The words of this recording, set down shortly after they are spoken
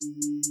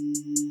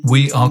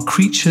We are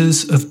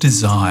creatures of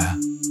desire.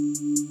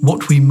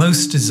 What we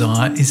most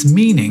desire is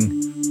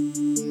meaning.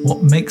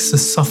 What makes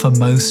us suffer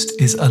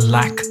most is a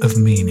lack of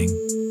meaning.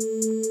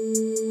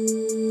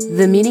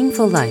 The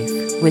Meaningful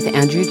Life with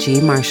Andrew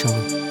G. Marshall.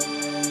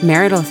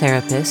 Marital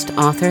therapist,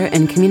 author,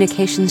 and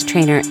communications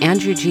trainer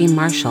Andrew G.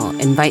 Marshall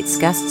invites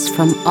guests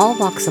from all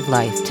walks of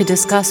life to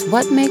discuss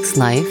what makes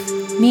life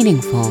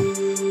meaningful.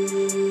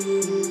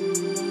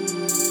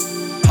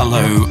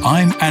 Hello,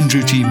 I'm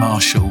Andrew G.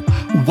 Marshall.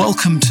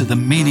 Welcome to The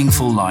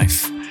Meaningful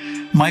Life.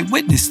 My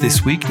witness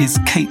this week is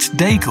Kate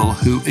Daigle,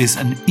 who is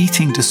an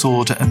eating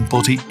disorder and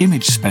body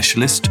image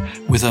specialist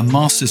with a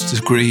master's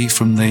degree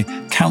from the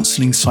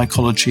Counseling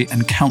Psychology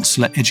and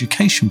Counselor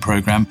Education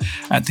program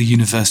at the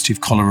University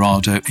of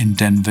Colorado in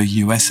Denver,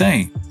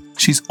 USA.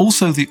 She's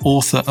also the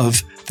author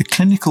of The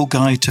Clinical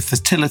Guide to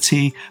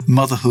Fertility,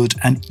 Motherhood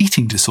and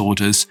Eating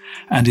Disorders,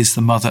 and is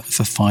the mother of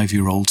a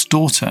 5-year-old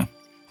daughter.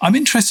 I'm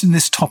interested in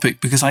this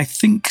topic because I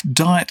think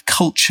diet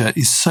culture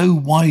is so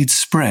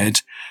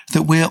widespread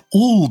that we're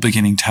all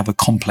beginning to have a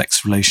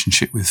complex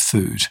relationship with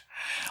food.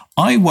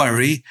 I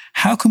worry,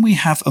 how can we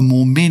have a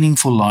more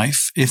meaningful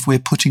life if we're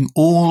putting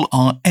all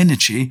our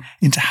energy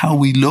into how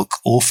we look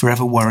or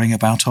forever worrying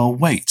about our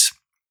weight?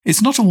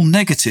 It's not all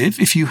negative.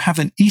 If you have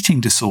an eating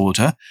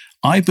disorder,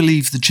 I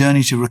believe the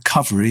journey to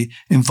recovery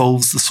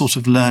involves the sort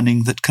of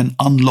learning that can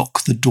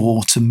unlock the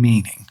door to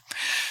meaning.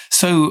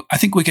 So I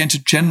think we're going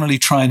to generally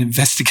try and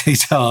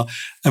investigate a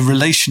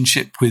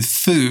relationship with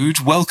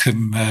food.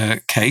 Welcome,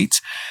 Kate.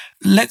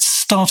 Let's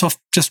start off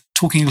just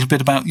talking a little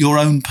bit about your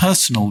own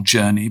personal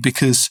journey,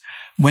 because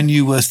when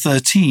you were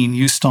 13,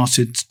 you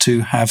started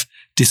to have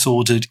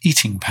disordered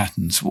eating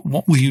patterns.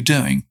 What were you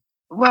doing?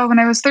 Well, when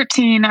I was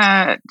 13,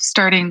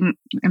 starting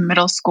in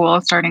middle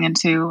school, starting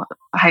into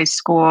high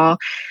school,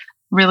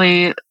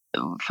 really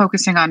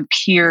focusing on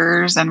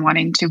peers and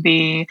wanting to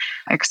be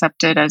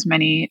accepted as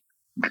many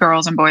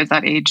girls and boys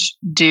that age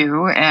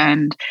do,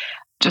 and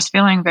just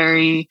feeling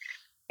very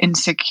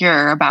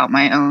insecure about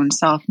my own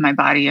self, my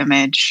body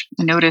image,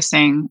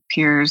 noticing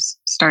peers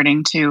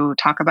starting to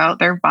talk about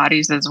their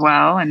bodies as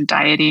well and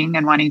dieting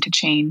and wanting to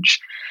change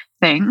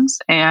things.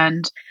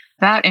 And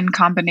that in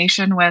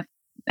combination with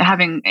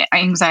having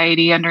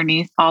anxiety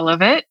underneath all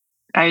of it,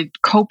 I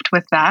coped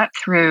with that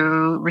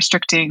through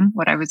restricting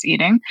what I was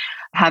eating.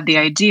 I had the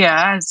idea,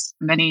 as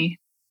many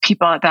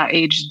people at that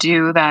age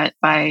do, that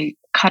by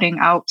cutting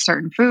out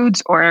certain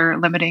foods or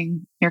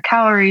limiting your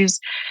calories,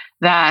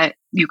 that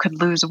you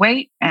could lose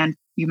weight. And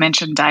you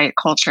mentioned diet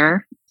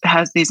culture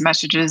has these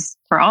messages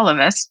for all of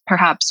us.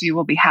 Perhaps you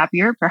will be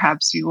happier.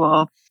 Perhaps you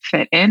will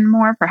fit in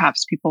more.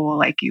 Perhaps people will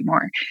like you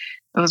more.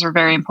 Those were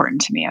very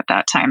important to me at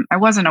that time. I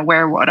wasn't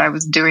aware of what I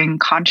was doing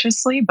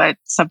consciously, but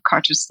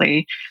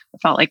subconsciously,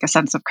 it felt like a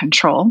sense of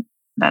control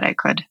that I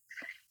could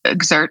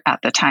exert at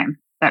the time.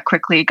 That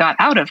quickly got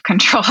out of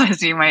control,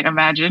 as you might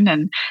imagine,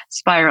 and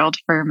spiraled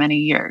for many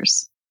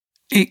years.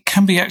 It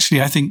can be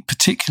actually, I think,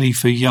 particularly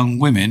for young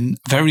women,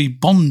 very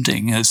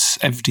bonding as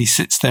everybody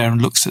sits there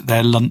and looks at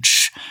their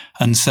lunch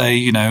and say,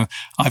 you know,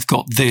 I've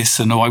got this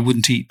and I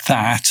wouldn't eat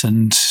that.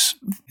 And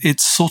it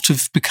sort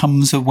of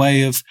becomes a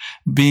way of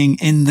being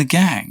in the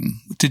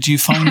gang. Did you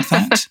find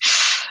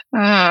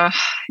that?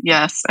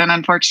 Yes. And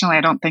unfortunately,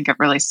 I don't think it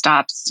really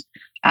stops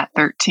at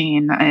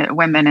 13.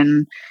 Women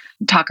and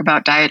talk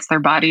about diets, their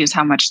bodies,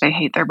 how much they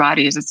hate their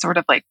bodies. It's sort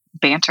of like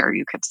banter,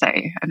 you could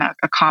say, and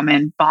a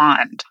common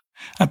bond.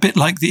 A bit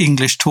like the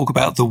English talk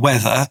about the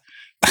weather.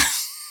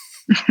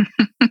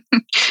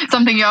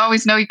 Something you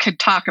always know you could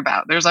talk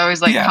about. There's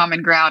always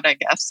common ground, I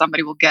guess.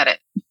 Somebody will get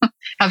it,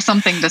 have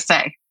something to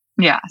say.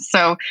 Yeah.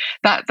 So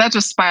that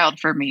just spiraled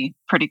for me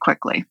pretty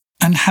quickly.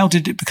 And how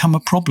did it become a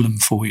problem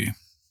for you?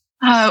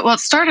 Well, it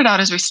started out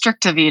as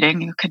restrictive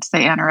eating. You could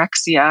say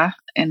anorexia.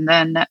 And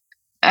then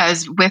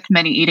as with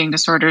many eating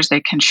disorders,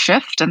 they can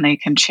shift and they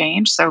can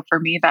change. So for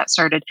me, that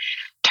started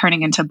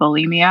turning into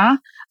bulimia,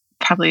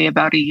 probably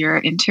about a year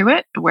into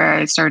it, where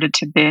I started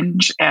to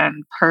binge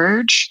and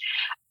purge.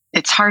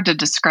 It's hard to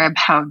describe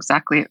how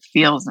exactly it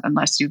feels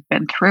unless you've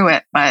been through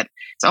it, but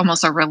it's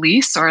almost a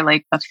release or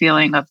like a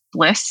feeling of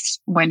bliss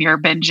when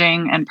you're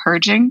binging and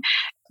purging,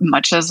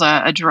 much as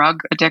a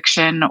drug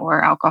addiction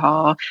or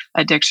alcohol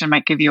addiction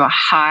might give you a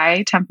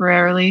high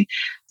temporarily.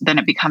 Then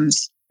it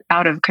becomes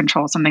out of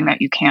control, something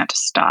that you can't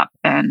stop.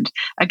 And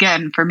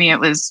again, for me, it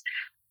was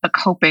a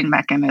coping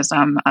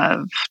mechanism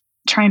of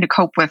trying to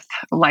cope with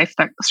life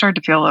that started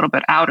to feel a little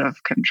bit out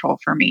of control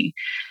for me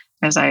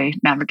as I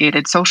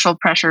navigated social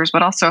pressures,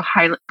 but also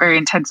very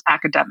intense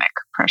academic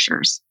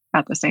pressures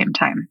at the same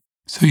time.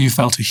 So you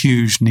felt a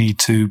huge need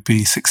to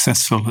be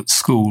successful at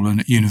school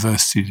and at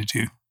university, did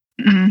you?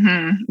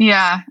 Mm-hmm.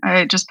 Yeah,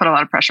 I just put a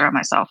lot of pressure on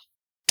myself.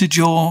 Did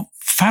your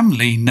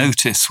family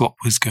notice what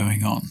was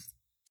going on?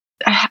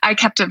 I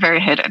kept it very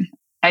hidden.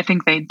 I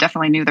think they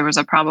definitely knew there was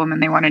a problem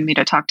and they wanted me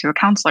to talk to a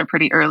counselor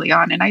pretty early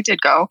on. And I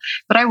did go,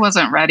 but I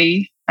wasn't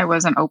ready. I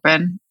wasn't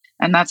open.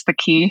 And that's the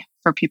key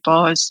for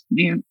people is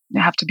you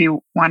have to be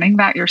wanting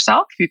that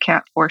yourself. You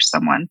can't force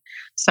someone.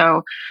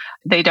 So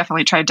they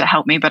definitely tried to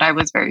help me, but I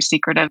was very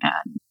secretive.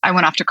 And I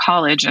went off to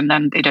college, and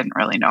then they didn't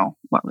really know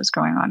what was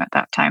going on at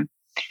that time.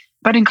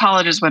 But in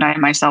college is when I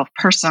myself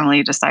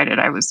personally decided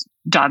I was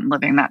done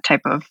living that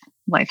type of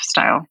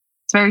lifestyle.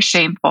 It's very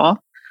shameful,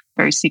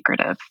 very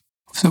secretive.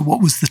 So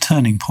what was the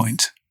turning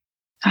point?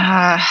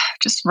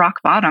 Just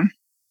rock bottom,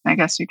 I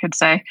guess you could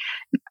say.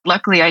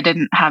 Luckily, I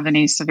didn't have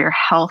any severe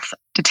health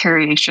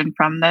deterioration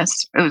from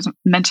this. It was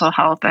mental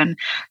health, and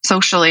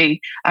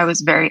socially, I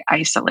was very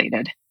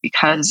isolated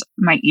because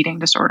my eating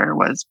disorder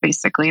was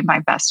basically my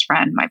best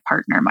friend, my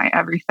partner, my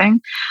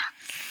everything.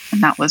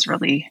 And that was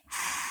really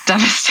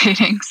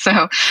devastating.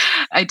 So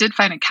I did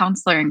find a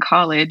counselor in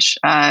college.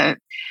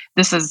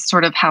 This is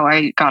sort of how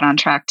I got on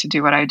track to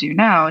do what I do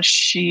now.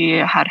 She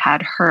had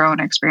had her own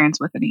experience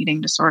with an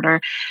eating disorder.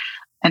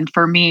 And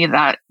for me,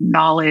 that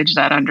knowledge,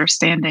 that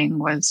understanding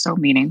was so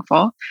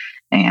meaningful.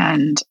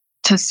 And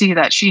to see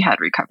that she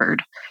had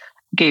recovered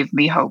gave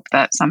me hope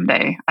that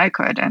someday I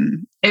could.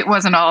 And it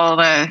wasn't all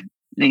the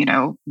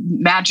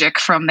magic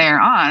from there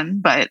on,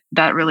 but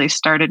that really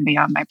started me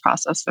on my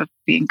process of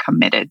being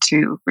committed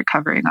to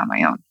recovering on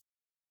my own.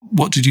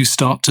 What did you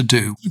start to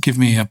do? Give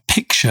me a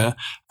picture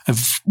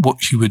of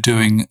what you were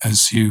doing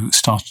as you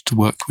started to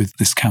work with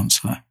this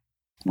counsellor.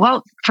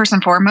 Well, first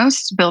and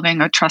foremost,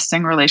 building a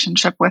trusting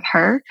relationship with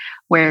her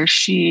where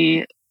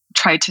she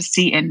tried to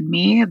see in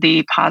me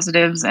the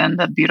positives and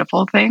the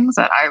beautiful things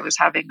that I was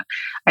having.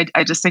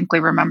 I distinctly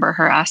remember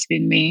her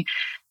asking me,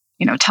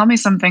 tell me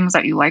some things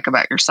that you like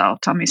about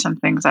yourself. Tell me some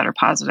things that are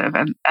positive.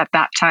 And at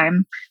that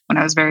time, when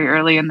I was very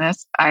early in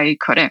this, I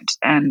couldn't.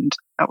 And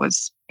that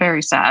was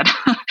very sad.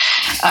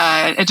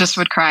 It just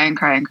would cry and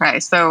cry and cry.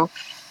 So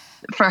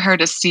for her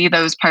to see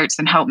those parts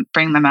and help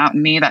bring them out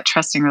in me, that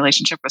trusting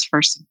relationship was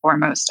first and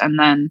foremost. And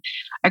then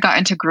I got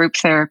into group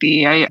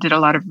therapy. I did a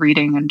lot of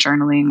reading and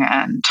journaling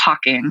and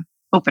talking,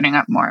 opening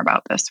up more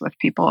about this with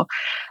people.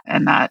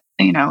 And that,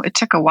 it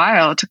took a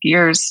while, it took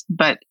years,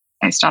 but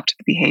I stopped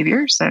the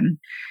behaviors and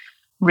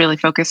really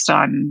focused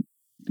on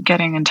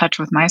getting in touch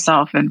with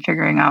myself and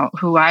figuring out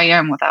who I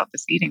am without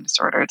this eating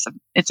disorder.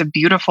 It's a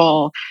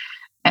beautiful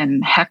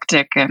and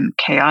hectic and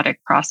chaotic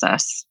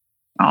process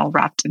all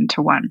wrapped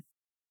into one.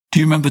 Do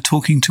you remember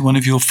talking to one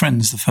of your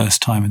friends the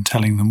first time and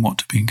telling them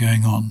what had been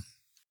going on?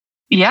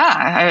 Yeah,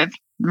 I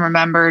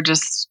remember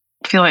just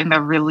feeling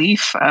the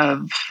relief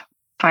of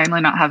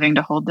finally not having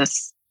to hold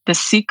this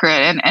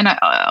secret. And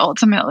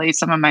ultimately,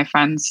 some of my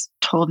friends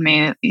told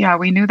me, yeah,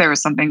 we knew there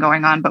was something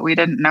going on, but we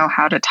didn't know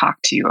how to talk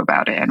to you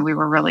about it. And we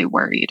were really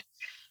worried.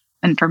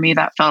 And for me,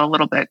 that felt a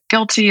little bit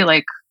guilty,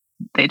 like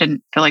they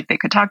didn't feel like they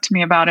could talk to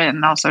me about it.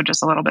 And also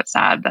just a little bit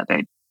sad that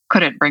they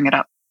couldn't bring it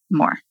up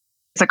more.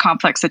 It's a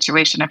complex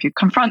situation. If you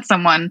confront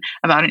someone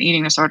about an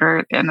eating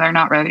disorder and they're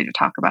not ready to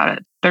talk about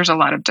it, there's a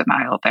lot of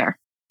denial there.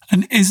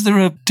 And is there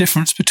a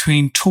difference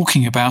between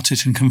talking about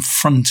it and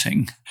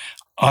confronting?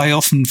 I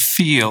often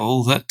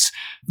feel that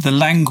the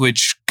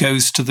language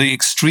goes to the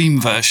extreme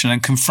version,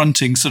 and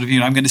confronting sort of,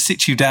 I'm going to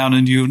sit you down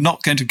and you're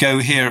not going to go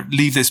here,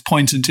 leave this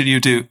point until you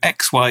do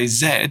X, Y,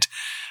 Z.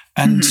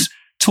 And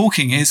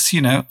talking is,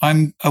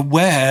 I'm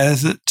aware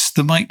that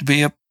there might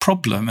be a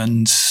problem,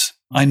 and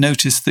I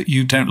notice that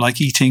you don't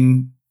like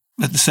eating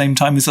at the same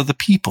time as other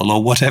people,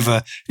 or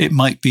whatever it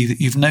might be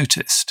that you've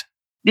noticed.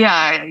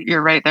 Yeah,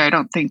 you're right there. I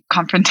don't think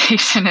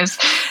confrontation is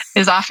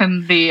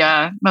often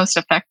the most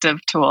effective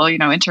tool.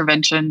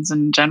 Interventions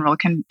in general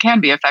can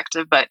be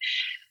effective, but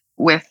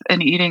with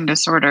an eating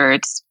disorder,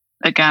 it's,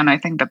 again, I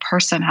think the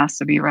person has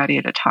to be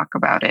ready to talk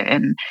about it,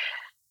 and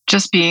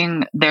just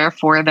being there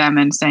for them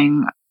and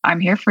saying, I'm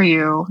here for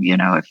you,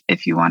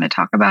 if you want to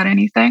talk about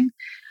anything,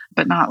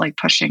 but not like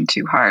pushing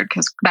too hard,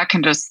 because that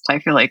can just, I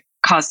feel like,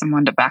 cause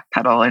someone to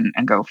backpedal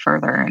and go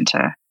further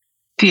into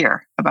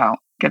fear about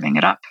giving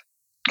it up.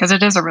 Because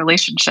it is a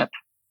relationship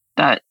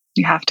that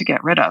you have to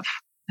get rid of.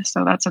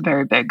 So that's a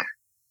very big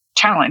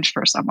challenge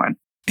for someone.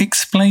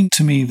 Explain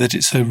to me that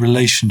it's a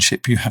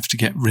relationship you have to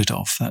get rid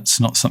of. That's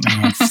not something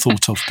I've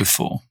thought of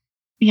before.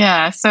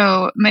 Yeah.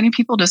 So many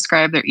people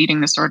describe their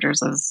eating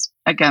disorders as,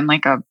 again,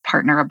 like a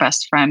partner, a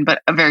best friend,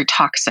 but a very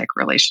toxic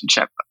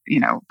relationship,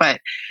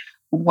 but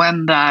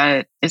one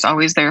that is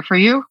always there for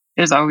you,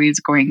 is always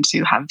going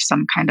to have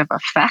some kind of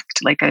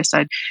effect. Like I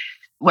said,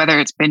 whether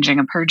it's binging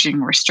and purging,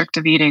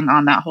 restrictive eating,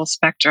 on that whole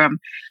spectrum,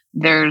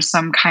 there's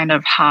some kind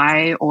of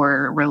high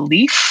or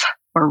relief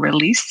or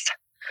release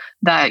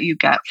that you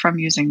get from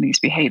using these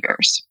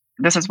behaviors.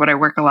 This is what I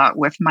work a lot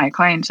with my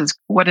clients is,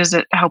 what is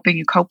it helping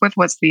you cope with?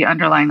 What's the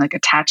underlying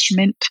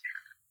attachment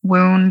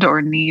wound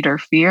or need or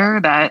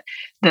fear that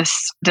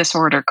this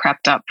disorder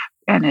crept up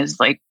and is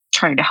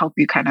trying to help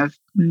you kind of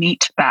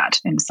meet that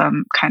in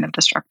some kind of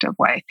destructive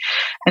way.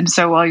 And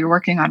so while you're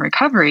working on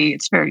recovery,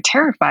 it's very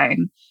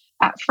terrifying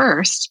at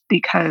first,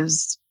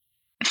 because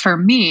for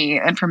me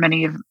and for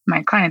many of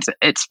my clients,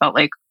 it's felt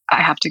like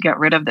I have to get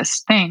rid of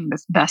this thing,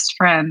 this best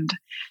friend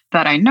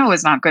that I know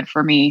is not good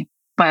for me,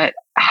 but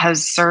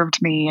has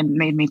served me and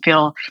made me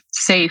feel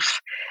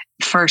safe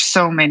for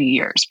so many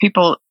years.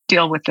 People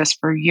deal with this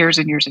for years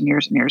and years and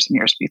years and years and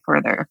years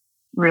before they're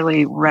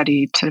really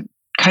ready to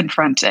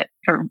confront it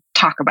or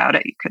talk about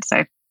it, you could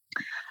say.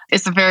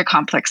 It's a very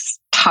complex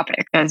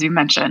topic, as you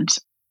mentioned,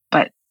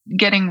 but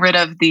getting rid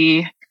of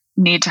the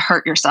need to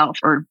hurt yourself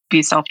or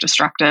be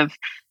self-destructive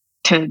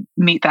to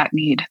meet that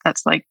need,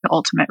 that's like the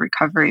ultimate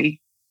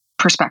recovery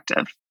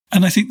perspective.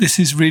 And I think this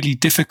is really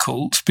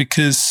difficult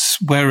because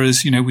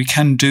whereas, we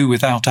can do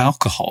without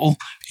alcohol,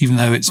 even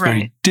though it's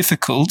very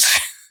difficult,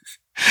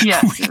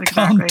 yes, we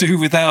can't do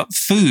without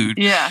food.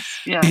 Yes.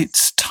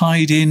 It's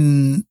tied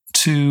in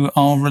to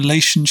our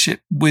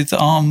relationship with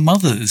our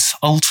mothers,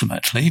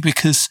 ultimately,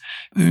 because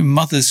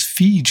mothers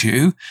feed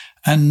you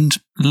and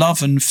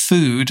love and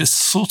food are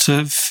sort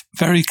of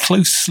very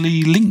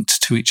closely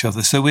linked to each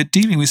other. So we're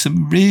dealing with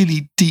some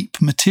really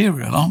deep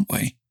material, aren't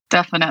we?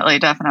 Definitely.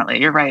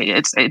 You're right.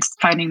 It's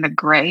finding the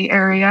gray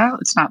area.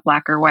 It's not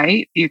black or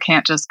white. You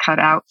can't just cut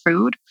out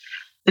food.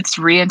 It's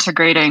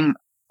reintegrating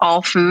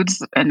all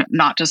foods and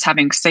not just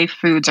having safe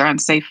foods or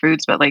unsafe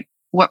foods, but like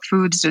what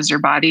foods does your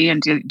body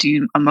and do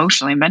you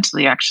emotionally,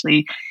 mentally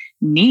actually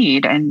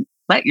need and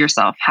let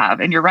yourself have?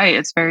 And you're right.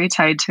 It's very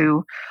tied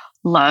to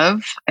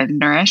love and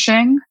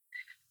nourishing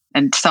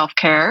and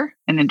self-care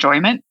and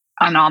enjoyment.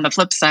 And on the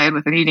flip side,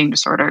 with an eating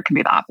disorder, it can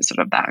be the opposite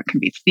of that. It can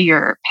be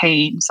fear,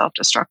 pain,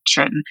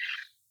 self-destruction,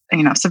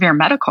 severe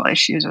medical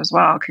issues as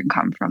well can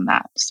come from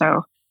that.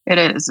 So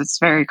it's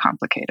very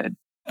complicated.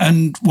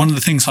 And one of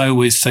the things I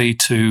always say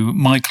to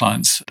my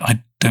clients,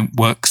 I don't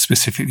work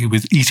specifically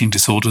with eating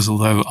disorders,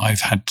 although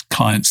I've had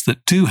clients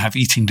that do have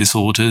eating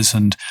disorders,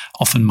 and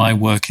often my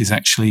work is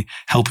actually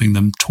helping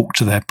them talk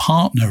to their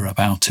partner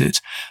about it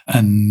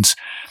and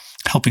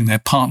helping their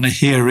partner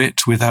hear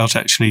it without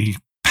actually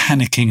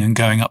panicking and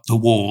going up the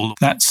wall.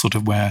 That's sort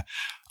of where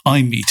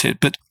I meet it.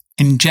 But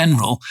in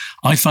general,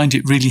 I find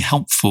it really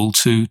helpful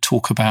to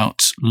talk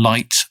about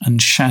light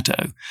and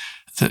shadow,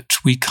 that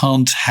we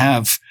can't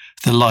have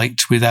the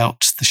light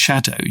without the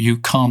shadow. You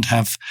can't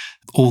have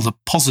all the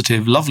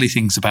positive, lovely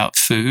things about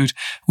food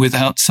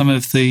without some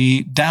of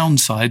the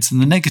downsides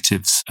and the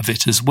negatives of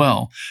it as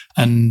well.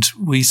 And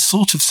we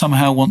sort of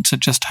somehow want to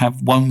just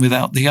have one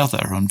without the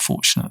other,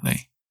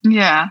 unfortunately.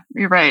 Yeah,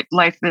 you're right.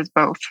 Life is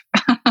both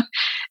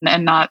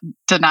and not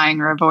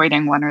denying or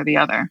avoiding one or the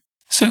other.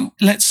 So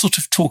let's sort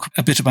of talk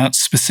a bit about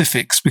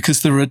specifics,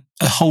 because there are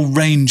a whole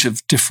range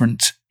of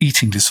different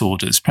eating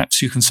disorders.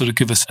 Perhaps you can sort of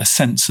give us a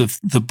sense of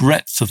the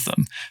breadth of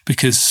them,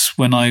 because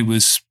when I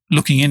was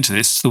looking into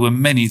this, there were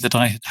many that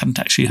I hadn't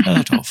actually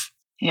heard of.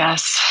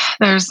 Yes,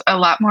 there's a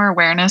lot more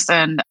awareness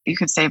and you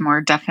could say more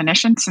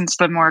definition since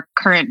the more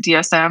current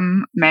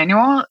DSM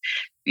manual.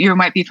 You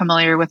might be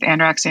familiar with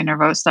anorexia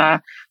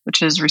nervosa,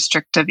 which is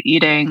restrictive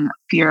eating,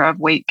 fear of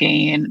weight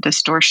gain,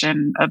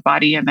 distortion of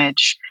body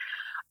image.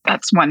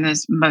 That's one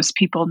as most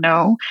people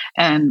know.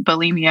 And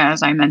bulimia,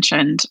 as I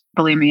mentioned,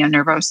 bulimia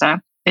nervosa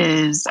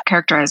is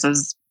characterized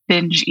as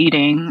binge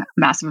eating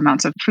massive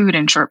amounts of food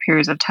in short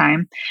periods of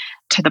time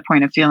to the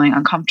point of feeling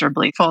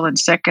uncomfortably full and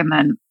sick, and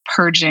then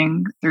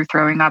purging through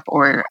throwing up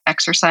or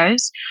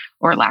exercise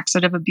or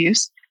laxative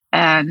abuse.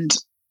 And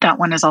that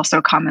one is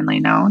also commonly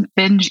known.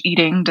 Binge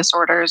eating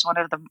disorder is one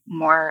of the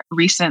more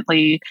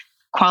recently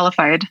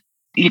qualified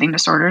eating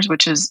disorders,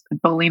 which is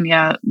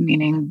bulimia,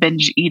 meaning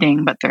binge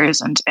eating, but there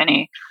isn't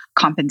any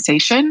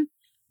compensation,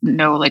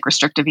 no like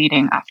restrictive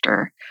eating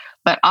after.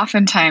 But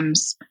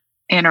oftentimes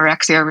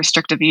anorexia or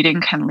restrictive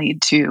eating can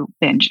lead to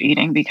binge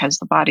eating because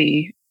the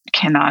body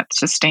cannot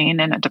sustain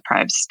in a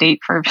deprived state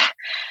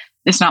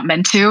it's not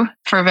meant to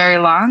for very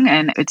long,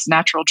 and its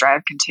natural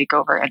drive can take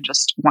over and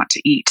just want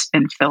to eat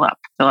and fill up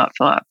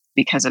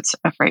because it's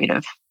afraid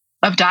of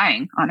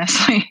dying,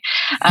 honestly.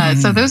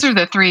 So those are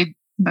the three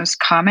most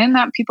common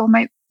that people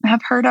might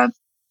have heard of.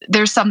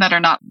 There's some that are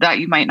not, that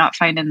you might not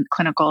find in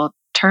clinical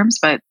terms,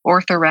 but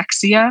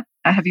orthorexia,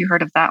 have you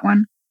heard of that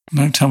one?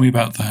 No, tell me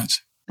about that.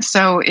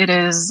 So it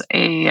is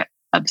a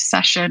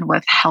obsession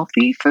with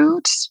healthy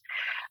foods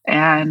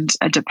and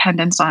a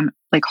dependence on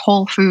like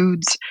whole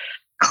foods,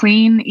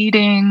 clean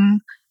eating,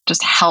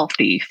 just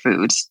healthy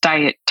foods,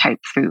 diet type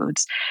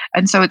foods.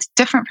 And so it's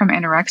different from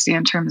anorexia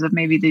in terms of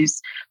maybe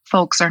these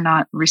folks are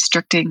not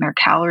restricting their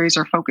calories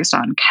or focused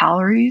on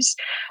calories,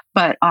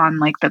 but on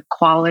like the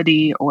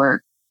quality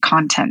or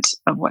content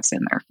of what's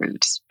in their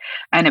foods.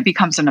 And it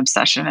becomes an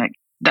obsession.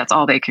 That's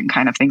all they can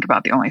kind of think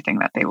about, the only thing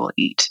that they will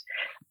eat.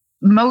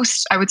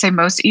 I would say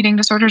most eating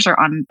disorders are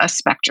on a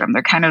spectrum.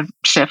 They're kind of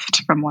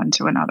shift from one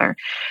to another.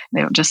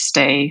 They don't just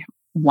stay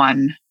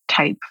one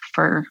type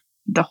for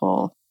the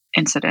whole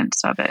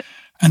incidence of it.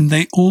 And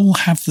they all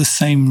have the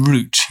same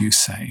root, you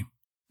say?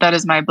 That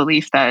is my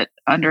belief, that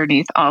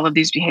underneath all of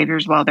these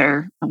behaviors, while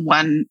they're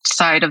one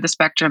side of the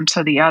spectrum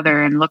to the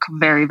other and look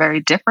very, very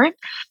different,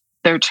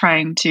 they're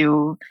trying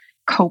to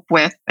cope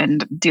with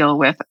and deal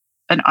with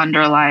an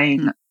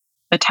underlying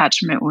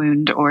attachment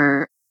wound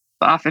or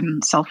often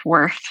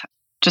self-worth,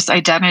 just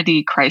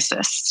identity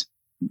crisis.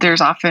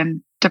 There's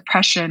often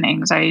depression,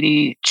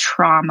 anxiety,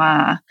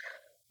 trauma,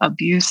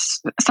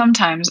 abuse.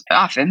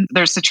 Often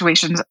there's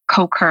situations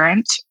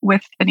co-current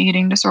with an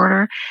eating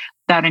disorder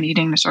that an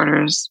eating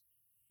disorder is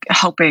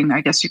helping,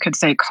 I guess you could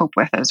say, cope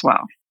with as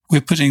well. We're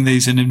putting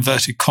these in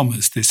inverted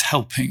commas, this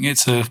helping.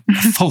 It's a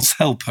false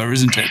helper,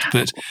 isn't it?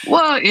 But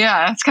well,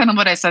 yeah, that's kind of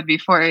what I said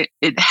before.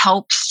 It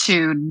helps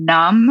to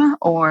numb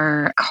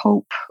or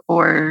cope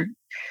or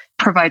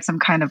provide some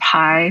kind of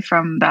high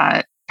from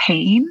that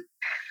pain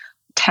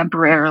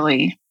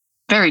temporarily,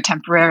 very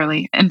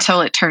temporarily, until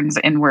it turns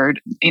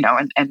inward,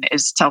 and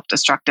is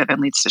self-destructive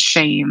and leads to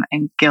shame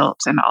and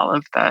guilt and all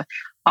of the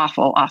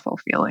awful, awful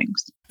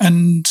feelings.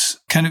 And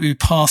can it be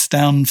passed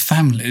down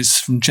families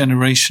from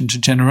generation to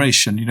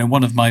generation?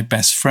 One of my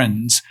best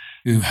friends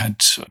who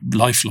had a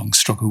lifelong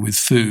struggle with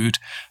food,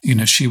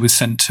 she was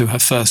sent to her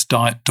first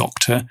diet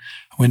doctor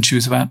when she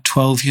was about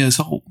 12 years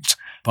old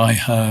by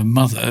her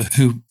mother,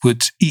 who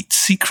would eat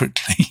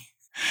secretly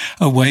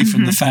away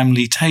from the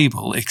family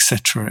table,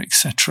 etc.,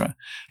 etc.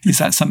 Is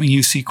that something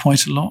you see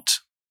quite a lot?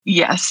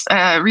 Yes.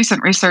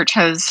 Recent research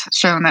has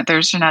shown that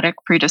there's genetic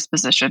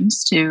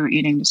predispositions to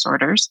eating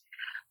disorders.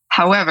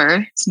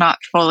 However, it's not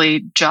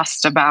fully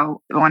just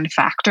about one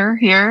factor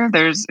here.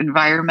 There's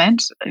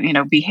environment,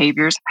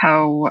 behaviors,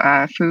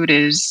 how food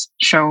is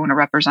shown or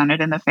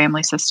represented in the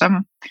family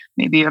system.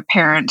 Maybe a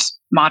parent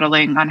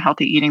modeling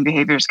unhealthy eating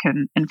behaviors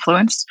can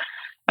influence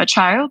a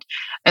child.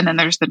 And then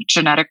there's the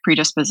genetic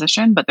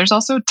predisposition, but there's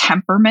also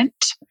temperament,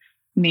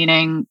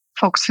 meaning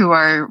folks who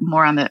are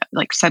more on the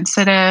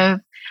sensitive,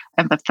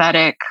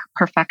 empathetic,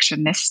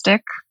 perfectionistic,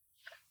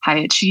 high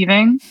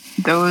achieving.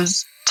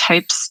 Those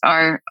types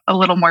are a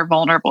little more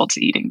vulnerable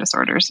to eating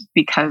disorders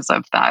because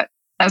of that,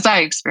 as I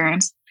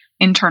experience,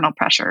 internal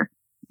pressure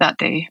that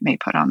they may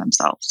put on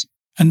themselves.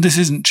 And this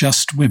isn't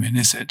just women,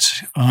 is it?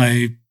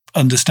 I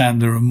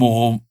understand there are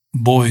more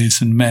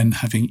boys and men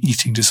having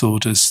eating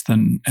disorders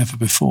than ever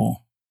before.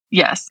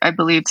 Yes, I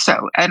believe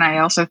so. And I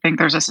also think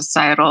there's a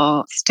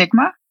societal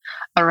stigma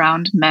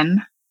around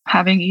men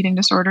having eating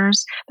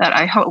disorders that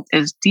I hope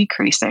is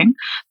decreasing.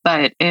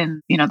 But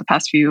in, the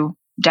past few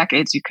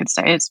decades, you could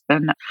say it's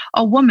been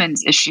a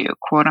woman's issue,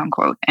 quote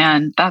unquote.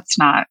 And that's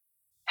not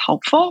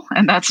helpful.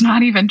 And that's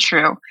not even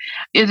true.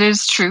 It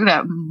is true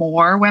that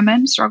more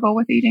women struggle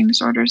with eating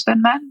disorders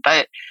than men,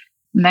 but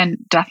men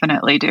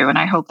definitely do. And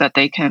I hope that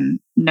they can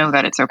know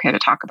that it's okay to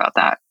talk about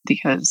that,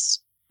 because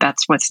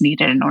that's what's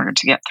needed in order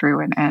to get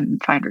through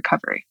and find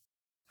recovery.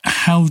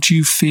 How do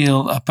you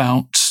feel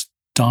about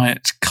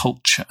diet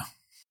culture?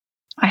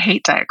 I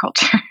hate diet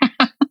culture,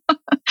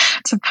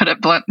 to put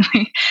it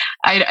bluntly.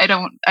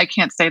 I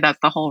can't say that's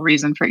the whole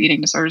reason for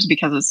eating disorders,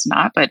 because it's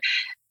not, but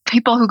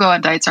people who go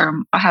on diets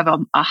have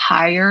a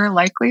higher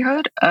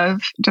likelihood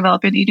of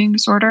developing eating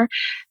disorder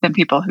than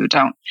people who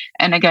don't.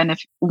 And again,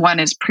 if one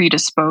is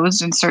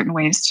predisposed in certain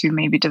ways to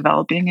maybe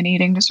developing an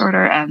eating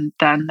disorder and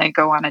then they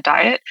go on a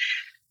diet,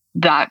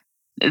 that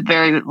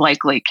very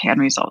likely can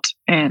result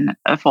in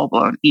a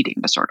full-blown eating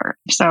disorder.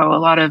 So a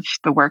lot of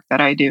the work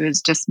that I do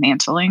is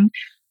dismantling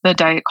the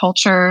diet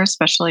culture,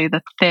 especially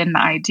the thin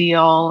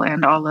ideal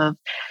and all of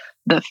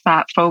the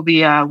fat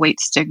phobia, weight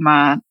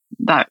stigma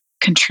that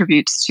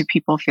contributes to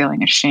people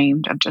feeling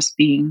ashamed of just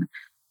being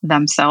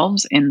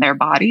themselves in their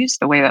bodies,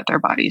 the way that their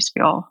bodies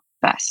feel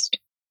best.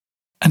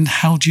 And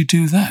how do you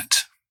do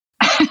that?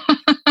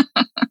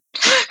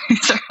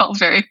 These are all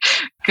very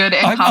good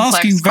and I'm complex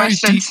asking very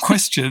questions. deep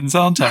questions,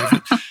 aren't I?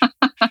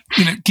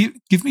 But,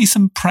 give me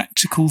some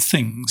practical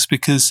things,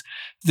 because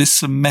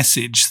this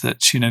message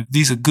that,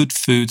 these are good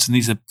foods and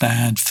these are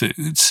bad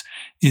foods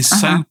is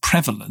so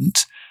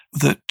prevalent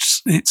that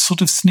it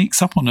sort of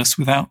sneaks up on us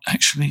without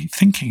actually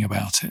thinking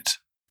about it.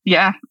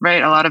 Yeah,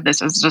 right. A lot of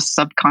this is just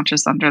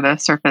subconscious under the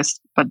surface,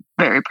 but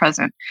very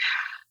present.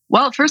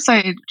 Well, at first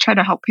I try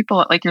to help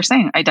people, like you're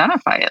saying,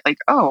 identify it. Like,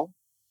 oh,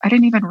 I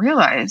didn't even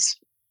realize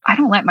I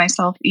don't let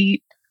myself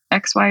eat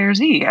X, Y, or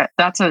Z.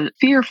 That's a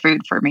fear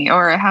food for me.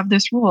 Or I have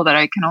this rule that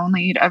I can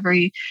only eat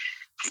every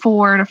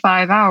 4 to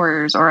 5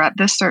 hours or at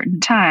this certain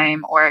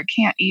time, or I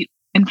can't eat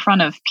in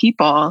front of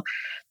people.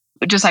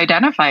 Just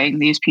identifying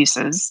these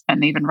pieces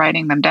and even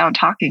writing them down,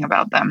 talking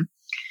about them,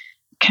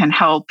 can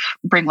help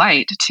bring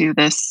light to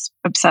this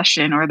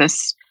obsession or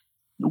this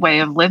way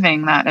of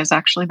living that is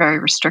actually very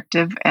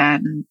restrictive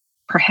and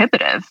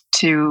prohibitive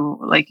to,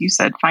 like you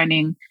said,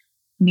 finding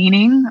a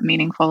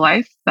meaningful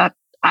life. That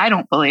I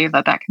don't believe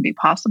that can be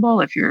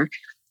possible if you're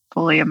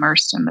fully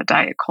immersed in the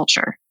diet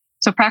culture.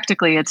 So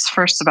practically, it's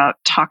first about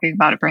talking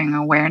about it, bringing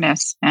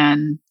awareness,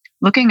 and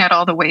looking at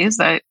all the ways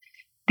that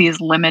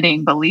these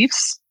limiting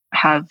beliefs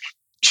have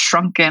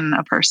shrunken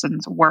a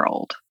person's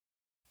world.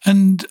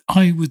 And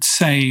I would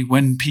say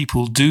when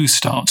people do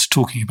start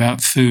talking about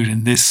food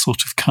in this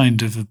sort of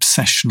kind of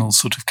obsessional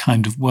sort of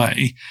kind of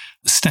way,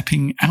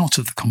 stepping out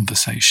of the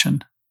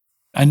conversation.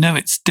 I know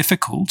it's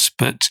difficult,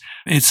 but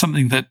it's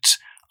something that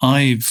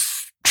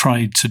I've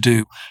tried to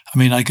do. I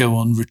mean, I go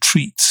on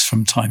retreats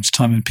from time to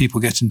time and people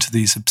get into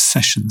these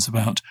obsessions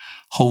about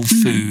whole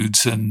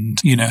foods and,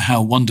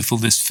 how wonderful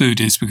this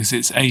food is because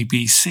it's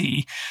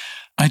ABC.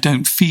 I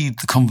don't feed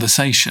the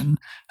conversation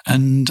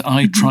and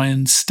I try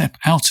and step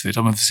out of it.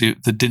 I'm obviously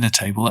at the dinner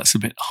table, that's a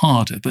bit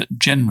harder, but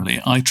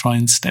generally I try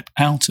and step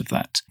out of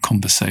that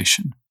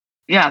conversation.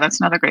 Yeah,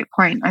 that's another great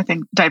point. I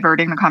think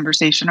diverting the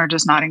conversation or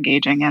just not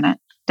engaging in it,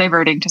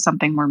 diverting to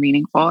something more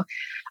meaningful.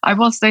 I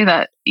will say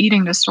that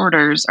eating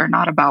disorders are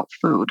not about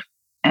food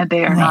and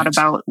they are not Right.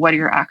 about what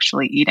you're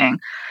actually eating.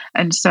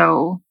 And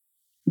so,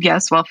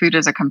 yes, while food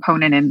is a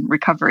component in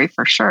recovery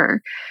for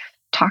sure,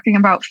 talking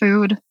about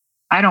food,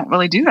 I don't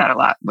really do that a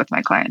lot with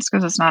my clients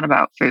because it's not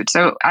about food.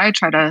 So I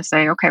try to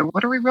say, okay,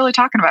 what are we really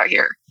talking about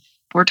here?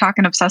 We're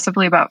talking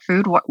obsessively about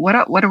food. What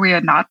are we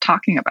not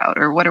talking about,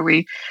 or what are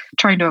we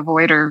trying to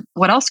avoid, or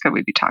what else could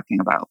we be talking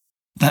about?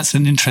 That's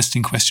an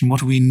interesting question.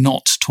 What are we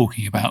not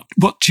talking about?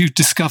 What do you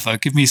discover?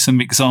 Give me some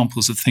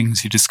examples of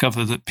things you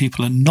discover that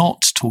people are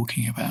not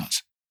talking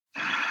about.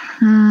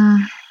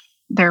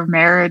 Their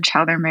marriage,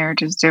 how their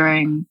marriage is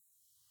doing,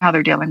 how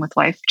they're dealing with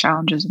life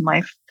challenges in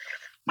life,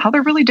 how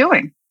they're really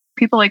doing.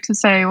 People like to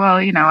say, well,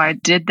 I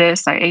did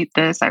this, I ate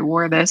this, I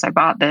wore this, I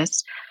bought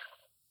this.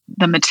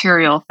 The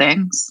material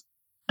things.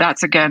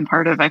 That's again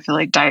part of, I feel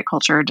like, diet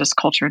culture, just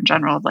culture in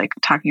general, like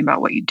talking about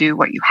what you do,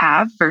 what you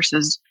have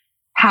versus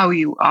how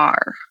you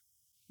are,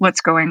 what's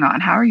going on,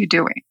 how are you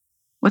doing,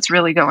 what's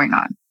really going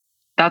on.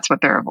 That's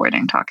what they're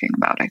avoiding talking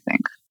about, I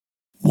think.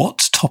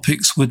 What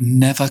topics would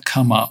never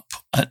come up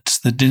at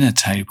the dinner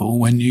table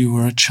when you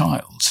were a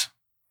child?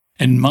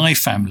 In my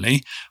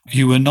family,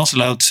 you were not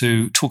allowed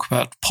to talk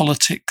about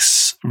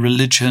politics,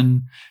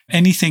 religion,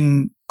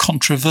 anything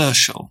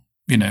controversial.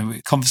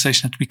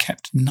 Conversation had to be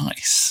kept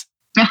nice.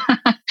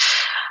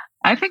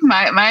 I think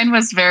mine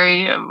was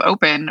very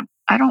open.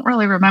 I don't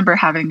really remember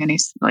having any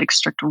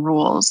strict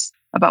rules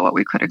about what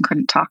we could and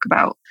couldn't talk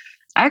about.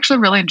 I actually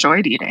really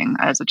enjoyed eating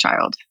as a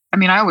child. I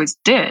mean, I always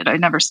did. I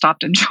never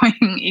stopped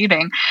enjoying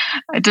eating.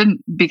 It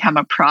didn't become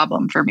a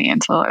problem for me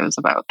until I was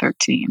about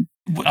 13.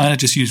 I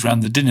just use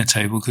around the dinner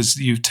table because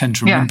you tend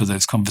to remember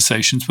those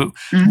conversations. But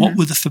what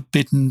were the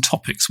forbidden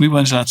topics? We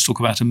weren't allowed to talk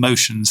about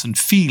emotions and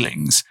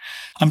feelings.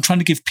 I'm trying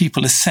to give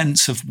people a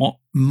sense of what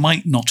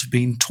might not have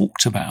been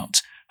talked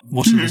about.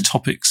 What are the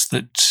topics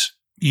that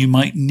you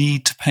might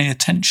need to pay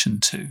attention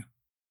to?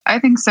 I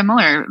think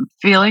similar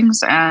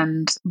feelings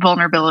and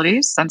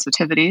vulnerabilities,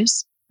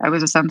 sensitivities. I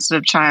was a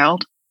sensitive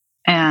child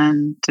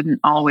and didn't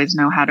always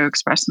know how to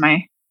express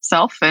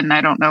myself. And I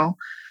don't know,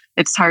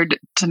 it's hard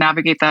to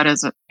navigate that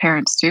as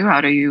parents too.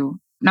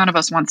 None of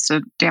us wants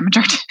to damage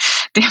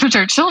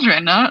our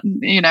children,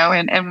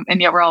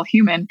 and yet we're all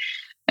human.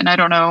 And I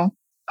don't know,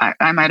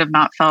 I might have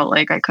not felt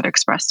like I could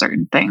express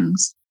certain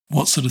things.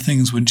 What sort of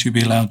things wouldn't you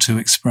be allowed to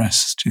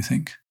express, do you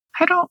think?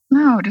 I don't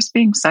know, just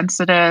being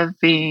sensitive,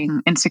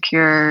 being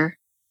insecure,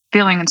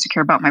 feeling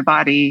insecure about my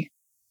body,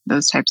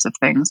 those types of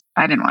things.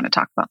 I didn't want to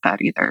talk about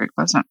that either. It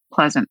wasn't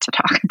pleasant to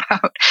talk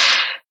about.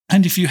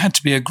 And if you had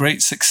to be a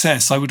great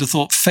success, I would have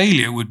thought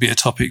failure would be a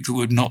topic that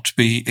would not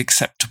be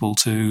acceptable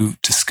to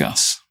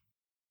discuss.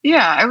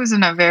 Yeah, I was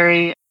in a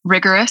very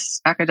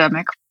rigorous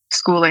academic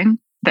schooling,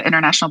 the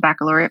International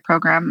Baccalaureate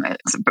program.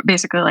 It's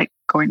basically like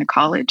going to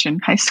college in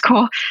high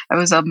school. I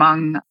was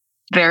among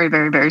very,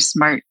 very, very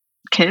smart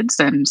kids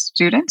and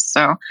students.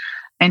 So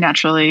I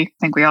naturally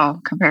think we all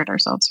compared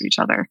ourselves to each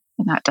other.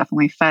 And that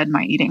definitely fed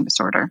my eating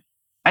disorder.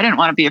 I didn't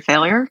want to be a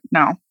failure.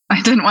 No,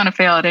 I didn't want to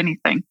fail at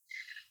anything,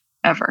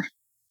 ever.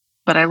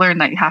 But I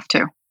learned that you have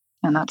to,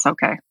 and that's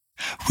okay.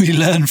 We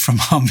learn from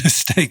our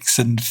mistakes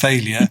and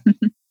failure.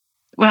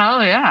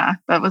 Well, yeah,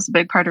 that was a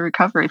big part of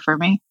recovery for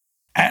me.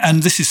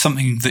 And this is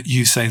something that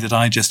you say that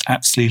I just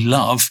absolutely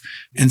love.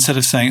 Instead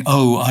of saying,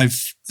 oh,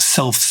 I've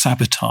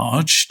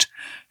self-sabotaged,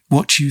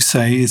 what you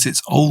say is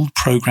it's old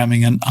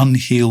programming and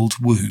unhealed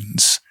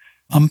wounds.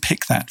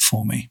 Unpick that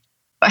for me.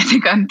 I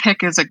think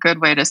unpick is a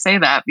good way to say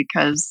that,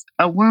 because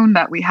a wound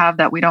that we have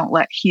that we don't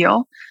let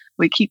heal,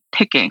 we keep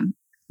picking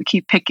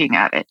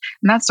at it.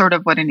 And that's sort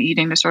of what an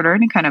eating disorder,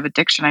 any kind of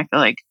addiction, I feel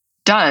like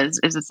does,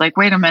 is it's like,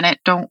 wait a minute,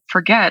 don't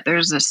forget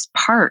there's this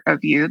part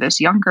of you, this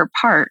younger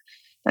part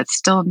that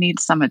still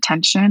needs some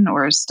attention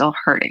or is still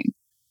hurting.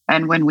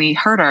 And when we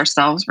hurt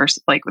ourselves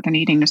versus like with an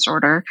eating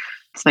disorder,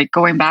 it's like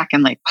going back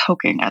and like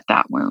poking at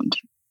that wound.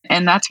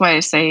 And that's why I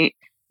say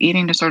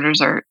eating disorders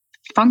are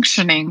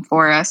functioning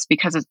for us,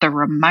 because they're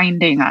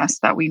reminding us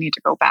that we need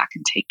to go back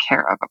and take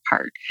care of a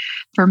part.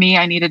 For me,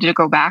 I needed to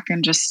go back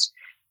and just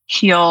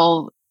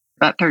heal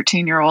that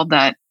 13-year-old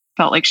that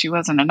felt like she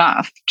wasn't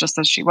enough, just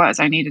as she was.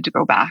 I needed to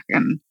go back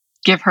and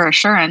give her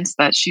assurance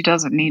that she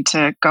doesn't need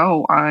to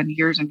go on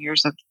years and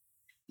years of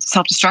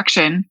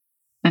self-destruction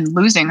and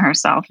losing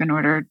herself in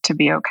order to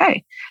be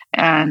okay.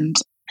 And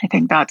I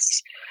think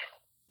that's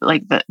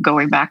like the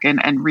going back and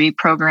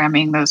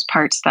reprogramming those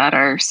parts that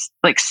are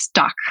like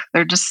stuck.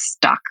 They're just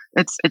stuck.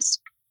 It's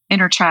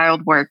inner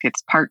child work.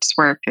 It's parts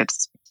work.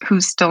 It's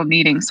who's still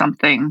needing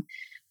something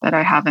that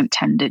I haven't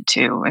tended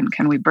to, and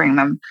can we bring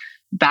them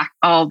back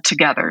all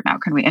together now?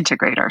 Can we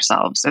integrate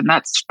ourselves? And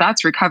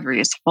that's recovery,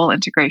 is full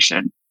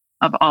integration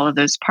of all of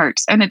those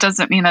parts. And it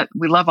doesn't mean that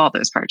we love all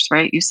those parts,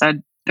 right? You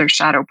said there's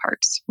shadow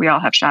parts. We all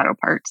have shadow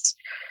parts.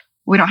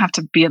 We don't have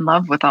to be in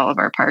love with all of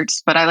our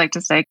parts, but I like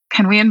to say,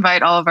 can we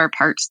invite all of our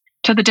parts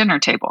to the dinner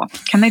table?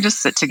 Can they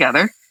just sit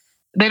together?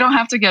 They don't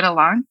have to get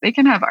along. They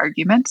can have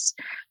arguments,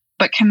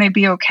 but can they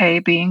be okay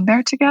being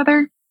there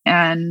together?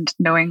 and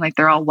knowing like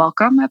they're all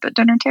welcome at the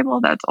dinner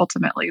table. That's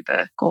ultimately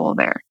the goal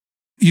there.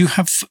 You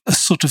have a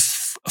sort of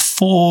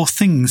 4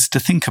 things to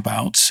think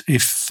about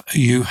if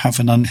you have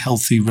an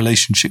unhealthy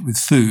relationship with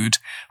food,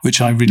 which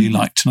I really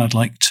liked and I'd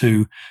like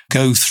to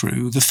go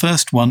through. The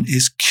first one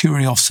is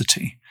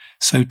curiosity.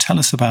 So tell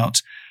us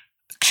about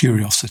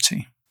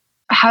curiosity.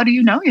 How do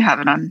you know you have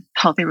an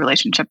unhealthy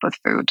relationship with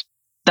food?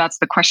 That's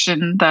the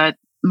question that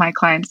my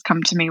clients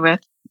come to me with,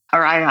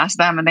 or I ask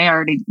them and they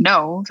already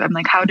know. So I'm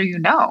like, how do you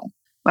know?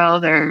 Well,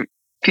 they're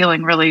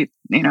feeling really,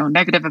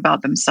 negative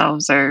about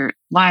themselves, or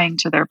lying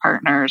to their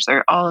partners,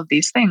 or all of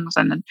these things.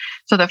 And then,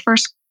 so the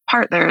first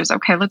part there is,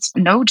 okay, let's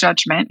no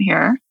judgment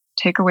here.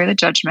 Take away the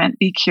judgment.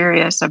 Be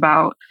curious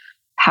about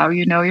how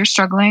you know you're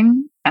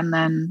struggling. And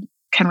then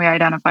can we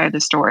identify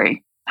the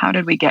story? How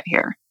did we get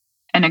here?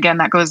 And again,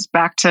 that goes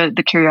back to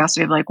the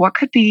curiosity of like, what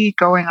could be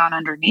going on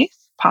underneath,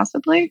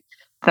 possibly,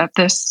 that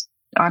this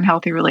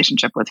unhealthy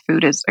relationship with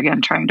food is,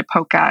 again, trying to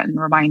poke at and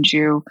remind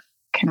you,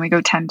 can we go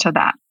tend to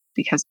that?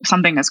 Because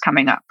something is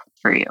coming up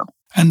for you.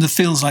 And there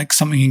feels like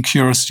something in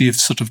curiosity of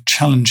sort of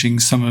challenging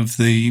some of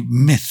the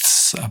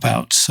myths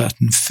about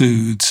certain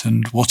foods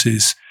and what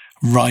is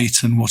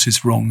right and what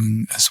is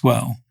wrong as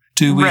well.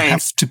 Do we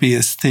have to be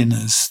as thin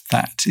as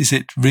that? Is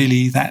it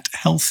really that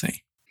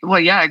healthy? Well,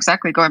 yeah,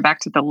 exactly. Going back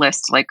to the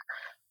list, like,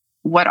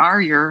 what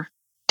are your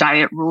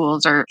diet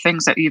rules or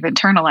things that you've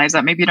internalized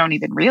that maybe you don't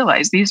even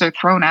realize? These are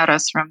thrown at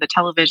us from the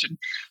television,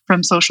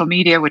 from social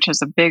media, which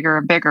is a bigger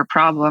and bigger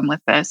problem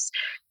with this,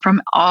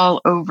 from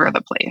all over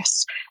the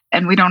place.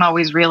 And we don't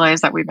always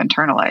realize that we've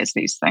internalized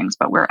these things,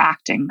 but we're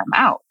acting them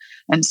out.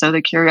 And so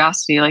the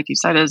curiosity, like you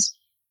said, is,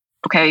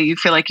 okay, you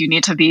feel like you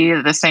need to be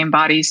the same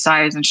body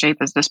size and shape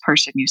as this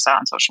person you saw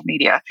on social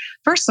media.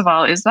 First of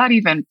all, is that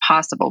even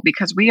possible?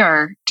 Because we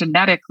are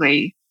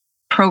genetically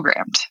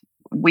programmed.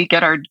 We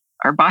get our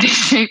body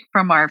shape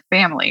from our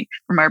family,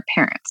 from our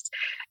parents.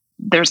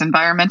 There's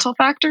environmental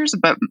factors,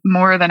 but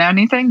more than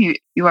anything,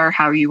 you are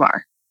how you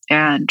are.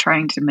 And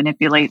trying to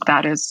manipulate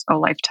that is a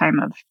lifetime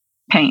of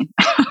pain.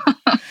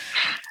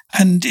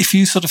 And if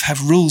you sort of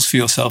have rules for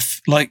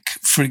yourself, like,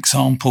 for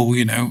example,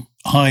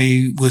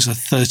 I was a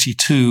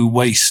 32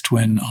 waist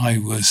when I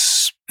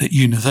was at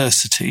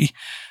university,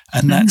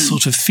 and that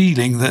sort of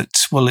feeling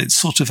that, well, it's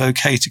sort of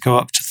okay to go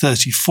up to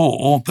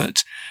 34,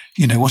 but,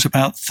 what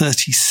about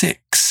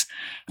 36?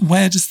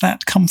 Where does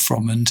that come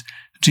from? And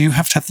do you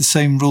have to have the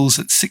same rules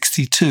at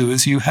 62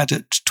 as you had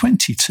at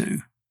 22?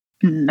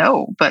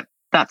 No, but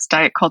that's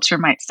diet culture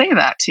might say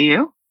that to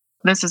you.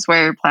 This is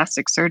where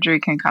plastic surgery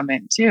can come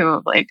in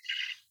too. Like,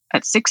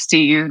 at 60,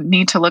 you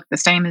need to look the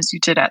same as you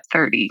did at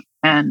 30.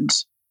 And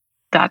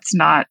that's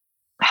not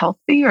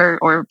healthy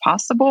or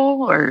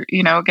possible. Or,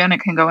 again, it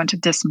can go into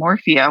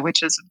dysmorphia,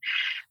 which is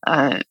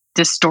a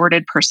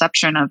distorted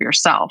perception of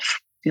yourself,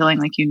 feeling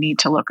like you need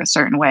to look a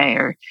certain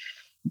way,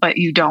 but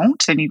you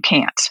don't and you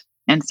can't.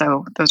 And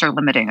so those are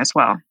limiting as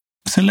well.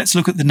 So let's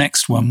look at the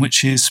next one,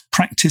 which is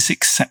practice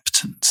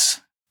acceptance.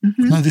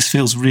 Now, this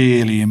feels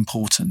really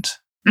important.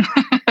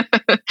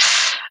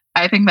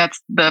 I think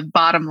that's the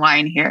bottom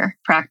line here.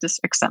 Practice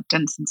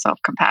acceptance and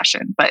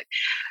self-compassion. But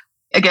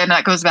again,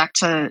 that goes back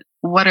to,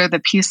 what are the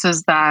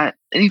pieces that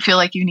you feel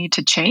like you need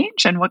to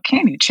change, and what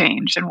can you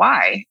change and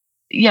why?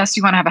 Yes,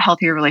 you want to have a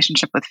healthier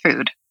relationship with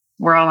food.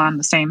 We're all on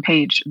the same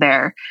page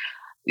there.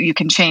 You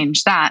can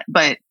change that.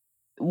 But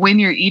when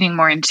you're eating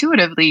more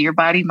intuitively, your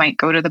body might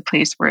go to the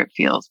place where it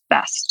feels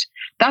best.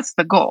 That's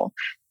the goal.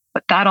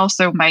 But that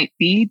also might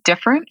be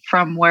different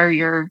from where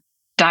your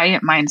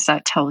diet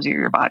mindset tells you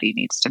your body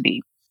needs to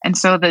be. And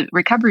so the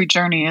recovery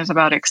journey is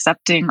about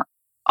accepting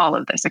all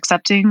of this,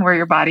 accepting where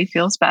your body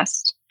feels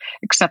best,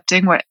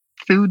 accepting what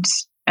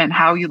foods and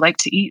how you like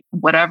to eat,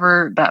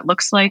 whatever that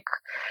looks like,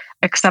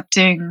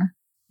 accepting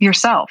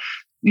yourself.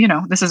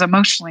 This is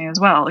emotionally as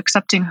well,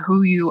 accepting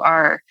who you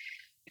are,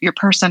 your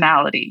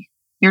personality,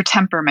 your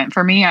temperament.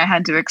 For me, I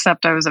had to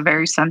accept I was a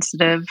very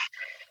sensitive,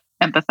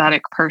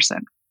 empathetic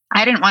person.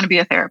 I didn't want to be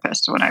a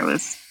therapist when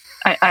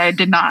I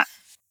did not.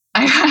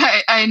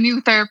 I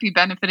knew therapy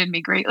benefited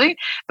me greatly,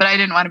 but I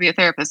didn't want to be a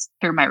therapist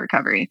through my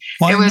recovery.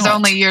 Why it was not?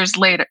 Only years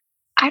later.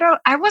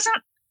 I wasn't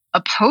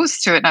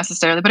opposed to it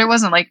necessarily, but it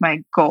wasn't like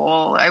my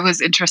goal. I was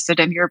interested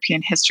in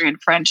European history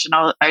and French,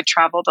 and I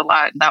traveled a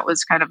lot, and that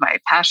was kind of my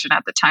passion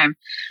at the time.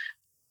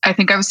 I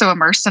think I was so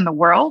immersed in the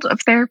world of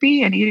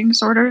therapy and eating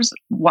disorders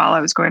while I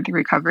was going through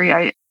recovery,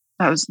 I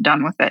was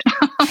done with it.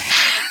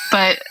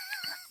 But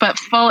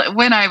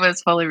when I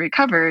was fully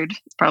recovered,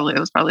 it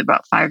was probably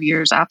about 5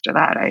 years after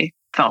that, I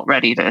felt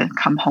ready to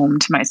come home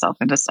to myself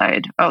and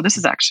decide, oh, this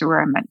is actually where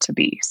I'm meant to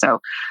be.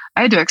 So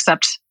I had to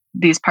accept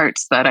these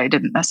parts that I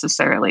didn't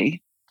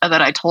necessarily,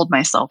 that I told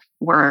myself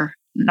were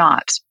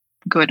not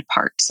good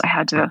parts. I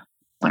had to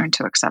learn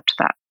to accept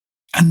that.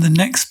 And the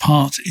next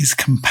part is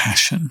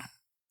compassion.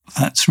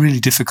 That's really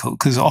difficult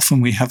because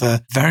often we have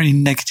a very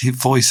negative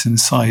voice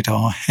inside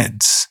our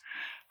heads.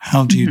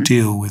 How do you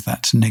deal with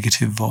that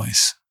negative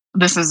voice?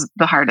 This is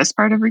the hardest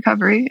part of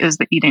recovery, is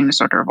the eating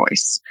disorder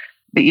voice.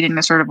 The eating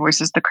disorder voice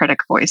is the critic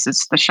voice.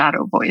 It's the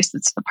shadow voice.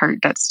 It's the part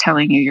that's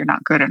telling you you're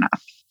not good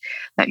enough.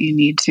 that you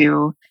need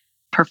to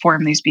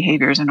perform these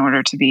behaviors in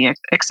order to be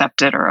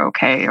accepted or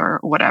okay or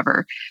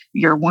whatever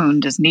your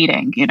wound is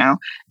needing,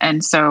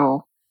 And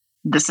so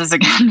this is,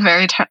 again,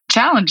 very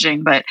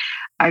challenging, but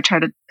I try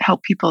to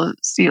help people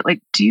see it.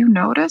 Like, do you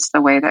notice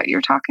the way that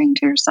you're talking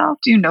to yourself?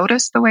 Do you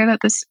notice the way that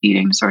this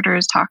eating disorder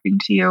is talking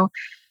to you?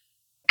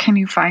 Can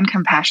you find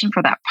compassion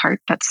for that part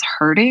that's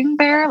hurting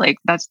there? Like,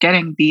 that's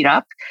getting beat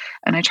up.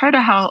 And I try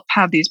to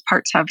have these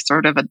parts have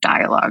sort of a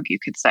dialogue, you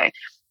could say,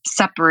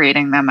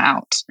 separating them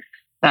out.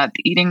 That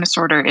the eating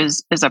disorder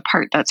is a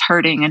part that's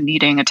hurting and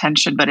needing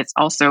attention, but it's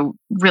also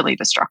really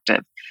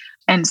destructive.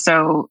 And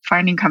so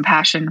finding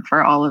compassion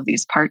for all of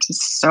these parts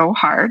is so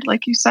hard,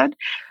 like you said.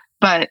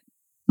 But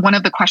one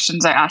of the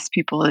questions I ask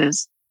people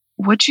is,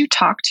 would you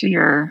talk to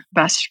your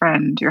best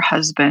friend, your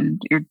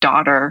husband, your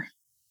daughter,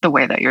 the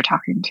way that you're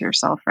talking to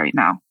yourself right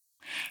now?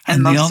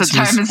 And most of the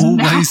time is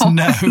always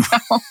no.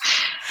 No.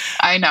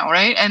 I know,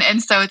 right?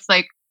 And so it's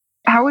like,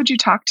 how would you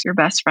talk to your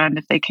best friend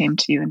if they came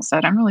to you and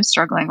said, I'm really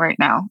struggling right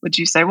now? Would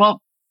you say,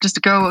 well, just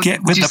go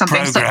get with do the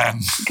something, program.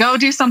 Go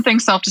do something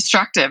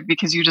self-destructive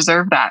because you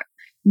deserve that?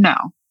 No,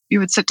 you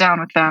would sit down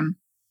with them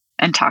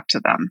and talk to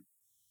them,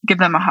 give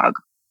them a hug,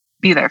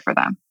 be there for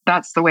them.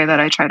 That's the way that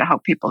I try to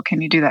help people. Can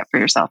you do that for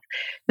yourself?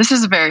 This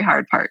is a very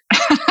hard part,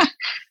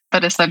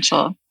 but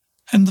essential.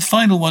 And the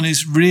final one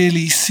is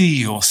really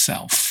see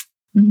yourself.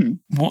 Mm-hmm.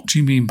 What do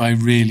you mean by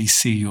really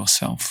see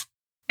yourself?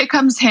 It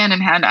comes hand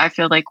in hand, I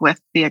feel like, with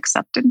the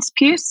acceptance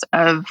piece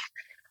of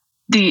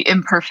the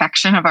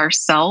imperfection of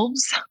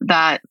ourselves,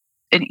 that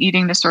an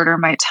eating disorder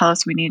might tell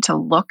us we need to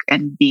look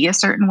and be a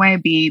certain way,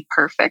 be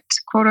perfect,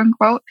 quote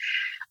unquote,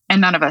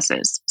 and none of us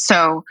is.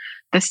 So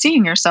the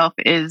seeing yourself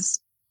is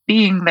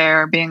being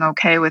there, being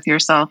okay with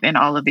yourself in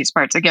all of these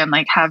parts. Again,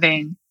 like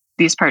having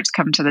these parts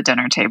come to the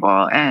dinner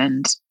table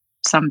and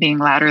some being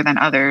louder than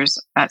others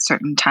at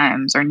certain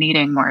times or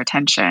needing more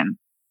attention.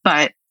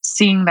 But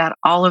seeing that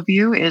all of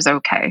you is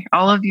okay.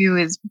 All of you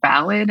is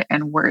valid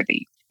and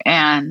worthy.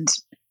 And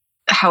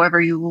however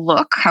you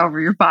look, however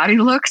your body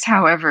looks,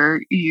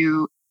 however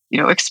you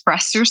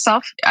express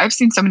yourself. I've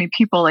seen so many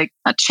people like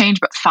not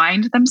change, but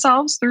find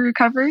themselves through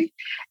recovery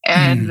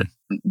and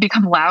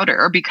become louder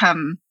or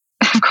become,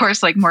 of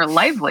course, like more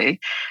lively.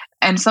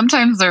 And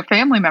sometimes their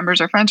family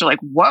members or friends are like,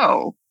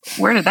 whoa,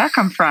 where did that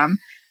come from?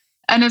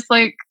 And it's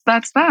like,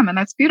 that's them. And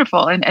that's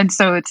beautiful. And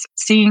so it's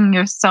seeing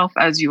yourself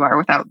as you are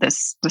without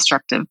this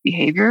destructive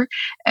behavior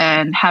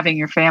and having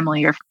your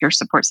family or your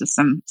support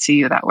system see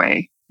you that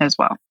way as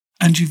well.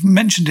 And you've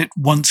mentioned it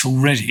once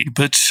already,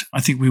 but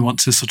I think we want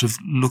to sort of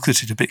look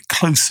at it a bit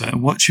closer.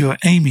 What you're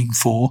aiming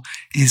for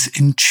is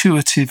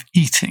intuitive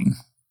eating.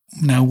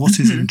 Now, what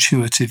is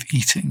intuitive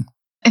eating?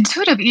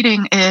 Intuitive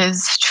eating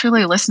is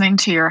truly listening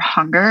to your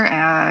hunger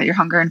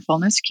and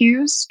fullness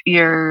cues,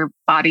 your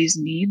body's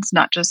needs,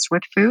 not just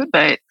with food,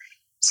 but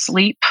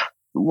sleep,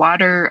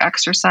 water,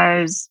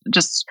 exercise,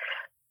 just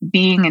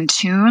being in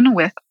tune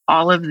with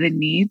all of the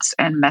needs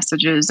and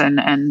messages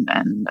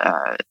and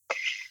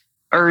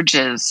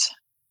urges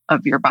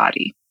of your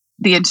body.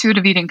 The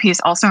intuitive eating piece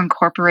also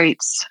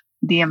incorporates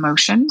the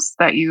emotions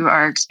that you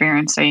are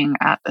experiencing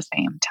at the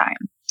same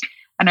time.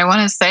 And I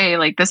want to say,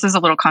 like, this is a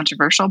little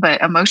controversial,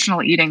 but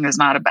emotional eating is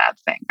not a bad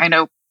thing. I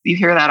know you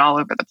hear that all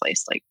over the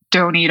place, like,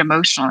 don't eat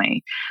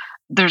emotionally.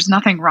 There's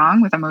nothing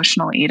wrong with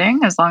emotional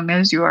eating as long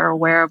as you are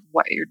aware of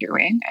what you're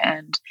doing.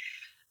 And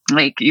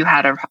like you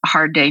had a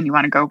hard day and you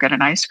want to go get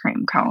an ice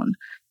cream cone.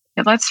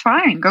 Yeah, that's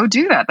fine. Go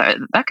do that.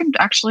 That can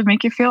actually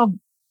make you feel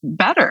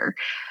better.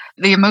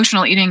 The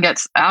emotional eating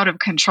gets out of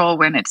control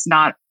when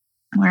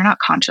we're not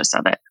conscious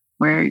of it,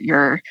 where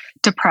you're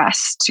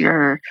depressed,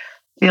 you're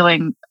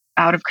feeling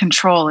out of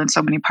control in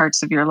so many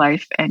parts of your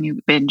life and you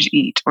binge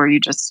eat, or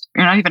you're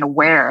not even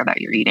aware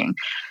that you're eating.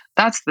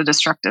 That's the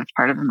destructive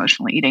part of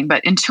emotional eating.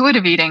 But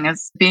intuitive eating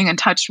is being in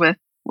touch with,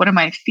 what am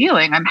I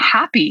feeling? I'm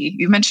happy.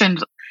 You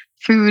mentioned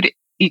food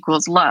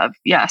equals love.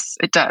 Yes,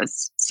 it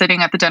does.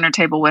 Sitting at the dinner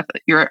table with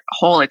your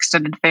whole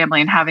extended family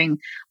and having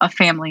a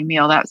family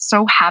meal, that's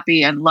so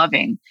happy and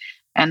loving.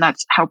 And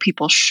that's how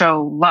people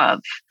show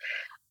love.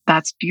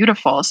 That's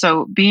beautiful.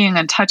 So being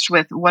in touch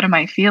with, what am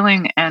I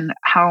feeling and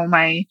how am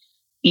I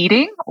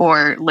eating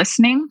or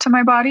listening to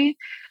my body?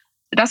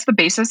 That's the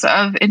basis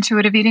of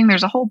intuitive eating.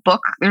 There's a whole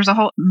book, there's a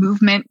whole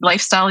movement,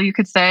 lifestyle, you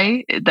could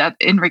say, that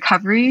in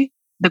recovery,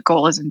 the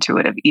goal is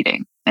intuitive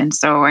eating. And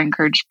so I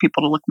encourage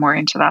people to look more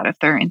into that if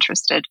they're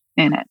interested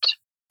in it.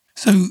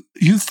 So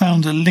you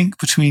found a link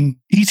between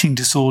eating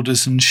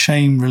disorders and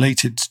shame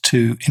related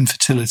to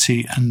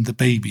infertility and the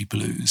baby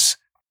blues.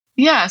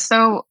 Yeah.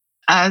 So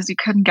as you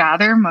can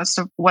gather, most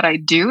of what I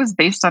do is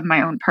based on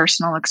my own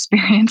personal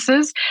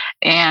experiences.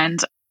 And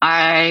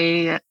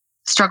I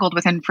struggled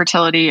with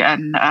infertility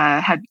and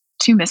had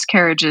 2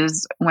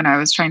 miscarriages when I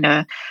was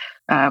my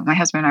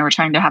husband and I were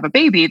trying to have a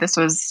baby. This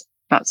was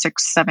about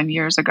 6-7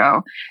 years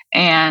ago.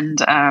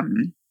 And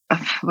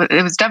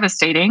it was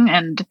devastating.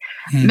 And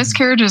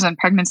miscarriages and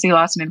pregnancy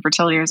loss and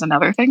infertility is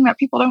another thing that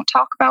people don't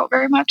talk about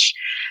very much.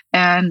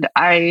 And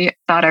I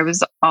thought I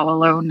was all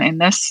alone in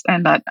this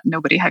and that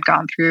nobody had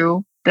gone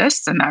through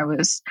this. And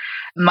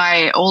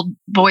my old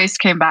voice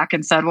came back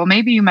and said, well,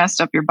 maybe you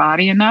messed up your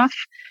body enough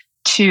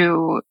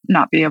to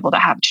not be able to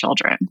have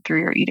children through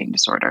your eating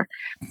disorder.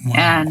 Wow.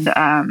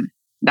 And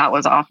that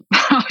was awful.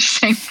 That was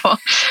shameful.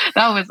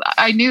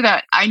 I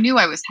knew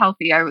I was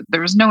healthy.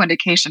 There was no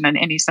indication in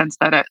any sense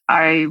that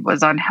I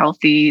was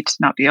unhealthy to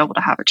not be able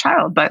to have a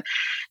child, but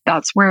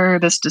that's where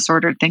this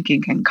disordered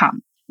thinking can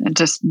come and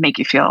just make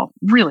you feel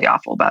really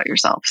awful about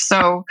yourself.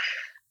 So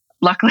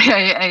luckily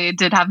I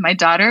did have my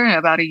daughter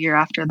about a year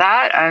after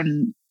that,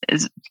 and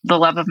is the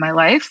love of my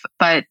life.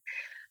 But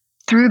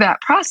through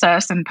that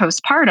process and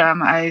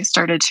postpartum, I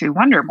started to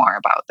wonder more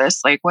about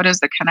this. Like, what is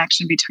the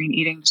connection between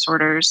eating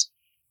disorders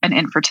and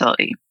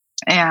infertility?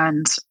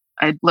 And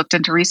I looked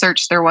into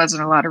research. There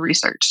wasn't a lot of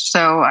research.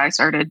 So I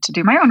started to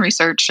do my own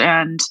research,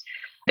 and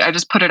I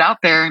just put it out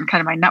there in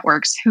kind of my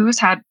networks. Who's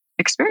had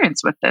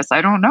experience with this?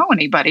 I don't know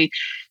anybody.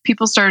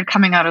 People started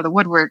coming out of the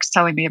woodworks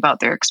telling me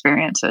about their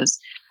experiences.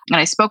 And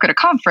I spoke at a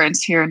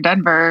conference here in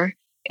Denver,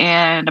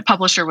 and a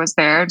publisher was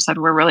there and said,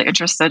 we're really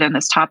interested in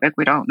this topic.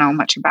 We don't know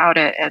much about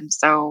it. And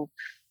so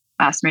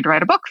asked me to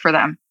write a book for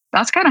them.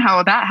 That's kind of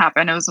how that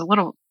happened. It was a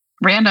little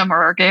random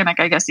or organic,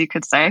 I guess you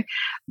could say.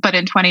 But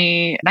in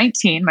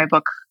 2019, my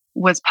book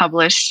was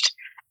published,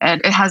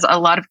 and it has a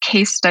lot of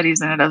case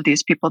studies in it of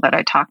these people that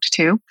I talked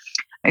to.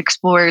 It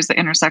explores the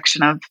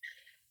intersection of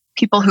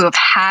people who have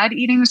had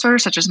eating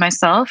disorders, such as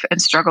myself, and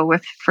struggle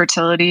with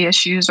fertility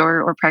issues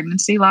or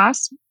pregnancy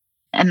loss.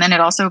 And then it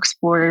also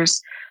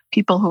explores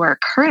people who are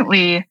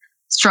currently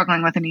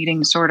struggling with an eating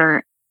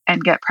disorder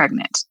and get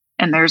pregnant.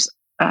 And there's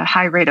a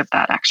high rate of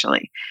that,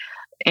 actually.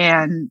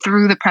 And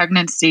through the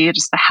pregnancy,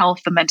 just the health,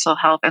 the mental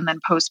health, and then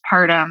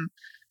postpartum,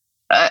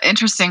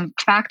 interesting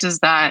fact is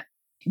that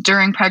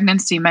during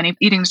pregnancy, many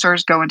eating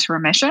disorders go into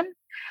remission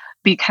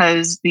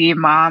because the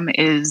mom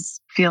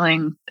is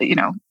feeling,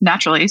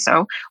 naturally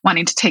so,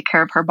 wanting to take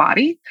care of her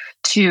body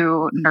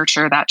to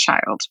nurture that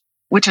child,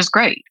 which is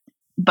great.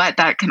 But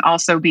that can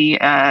also be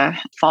a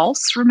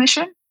false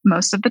remission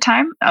most of the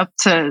time. Up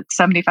to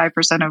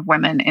 75% of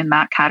women in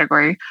that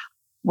category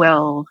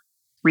will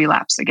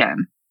relapse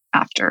again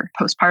after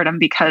postpartum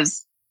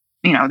because,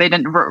 they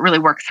didn't really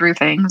work through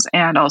things.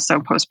 And also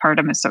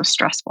postpartum is so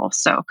stressful.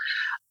 So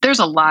there's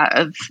a lot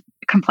of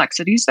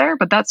complexities there,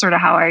 but that's sort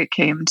of how I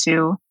came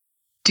to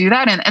do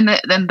that. And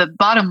then the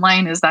bottom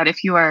line is that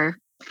if you are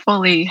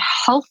fully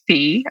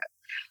healthy,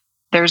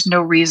 there's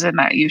no reason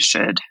that you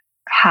should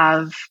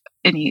have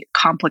any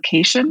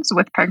complications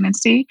with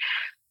pregnancy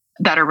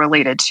that are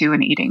related to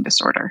an eating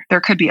disorder. There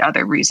could be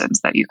other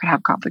reasons that you could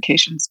have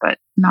complications, but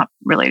not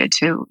related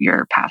to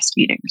your past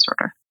eating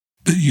disorder.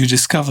 But you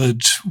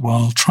discovered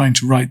while trying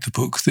to write the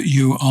book that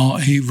you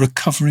are a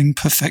recovering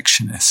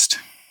perfectionist.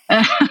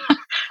 Oh,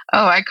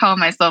 I call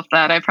myself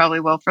that. I probably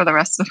will for the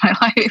rest of my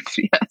life.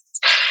 Yes.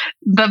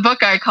 The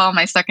book I call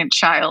my second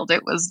child.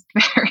 It was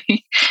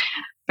very,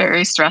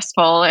 very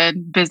stressful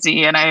and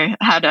busy. And I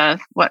had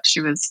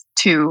she was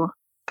 2,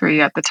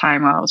 3 at the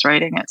time while I was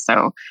writing it.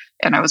 So,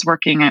 and I was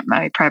working at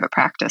my private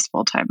practice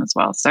full time as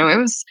well. So it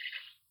was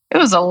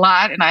a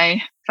lot, and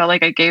I felt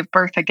like I gave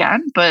birth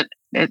again, but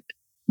it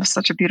was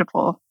such a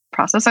beautiful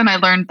process. And I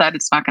learned that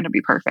it's not going to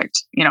be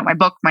perfect. My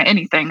book, my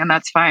anything, and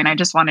that's fine. I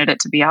just wanted it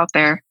to be out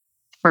there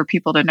for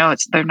people to know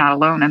they're not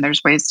alone, and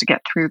there's ways to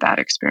get through that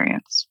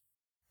experience.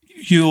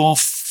 Your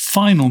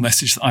final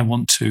message that I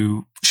want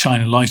to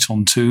shine a light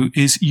onto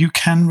is you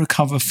can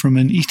recover from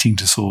an eating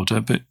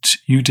disorder, but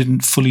you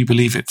didn't fully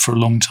believe it for a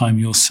long time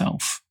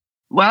yourself.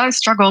 Well, I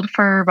struggled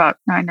for about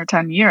 9 or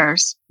 10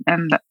 years,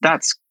 and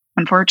that's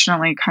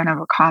unfortunately kind of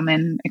a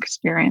common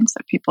experience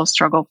that people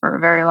struggle for a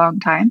very long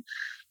time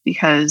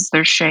because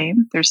there's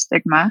shame, there's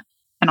stigma,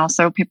 and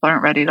also people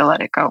aren't ready to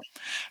let it go.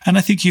 And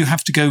I think you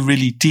have to go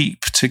really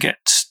deep to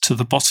get to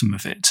the bottom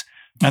of it.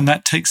 And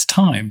that takes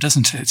time,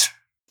 doesn't it?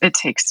 It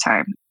takes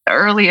time.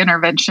 Early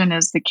intervention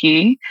is the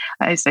key.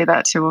 I say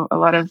that to a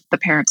lot of the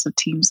parents of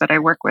teams that I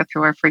work with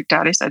who are freaked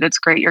out. I said, it's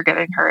great you're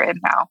getting her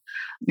in now,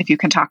 if you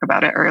can talk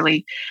about it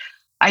early.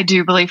 I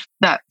do believe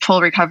that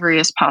full recovery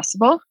is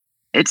possible.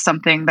 It's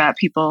something that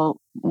people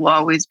will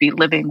always be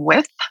living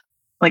with.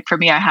 Like for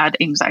me, I had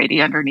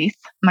anxiety underneath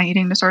my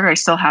eating disorder. I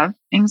still have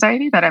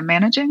anxiety that I'm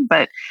managing,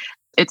 but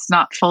it's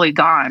not fully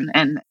gone.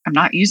 And I'm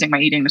not using my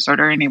eating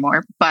disorder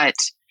anymore, but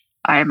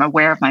I'm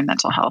aware of my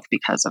mental health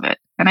because of it.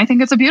 And I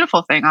think it's a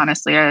beautiful thing,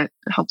 honestly. It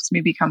helps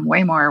me become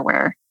way more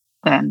aware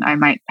than I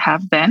might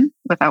have been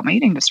without my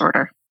eating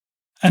disorder.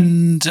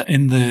 And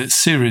in the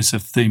series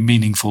of The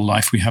Meaningful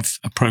Life, we have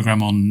a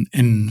program on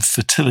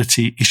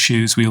infertility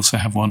issues. We also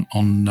have one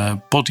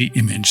on body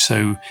image.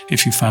 So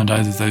if you found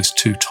either of those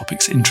two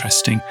topics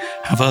interesting,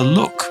 have a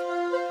look.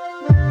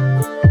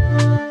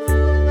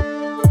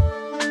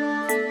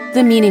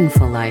 The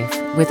Meaningful Life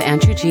with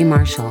Andrew G.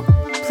 Marshall.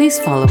 Please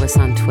follow us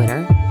on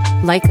Twitter,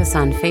 like us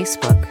on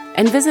Facebook,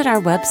 and visit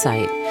our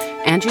website,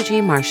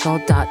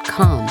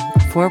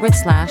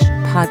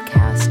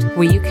 andrewgmarshall.com/podcast,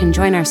 where you can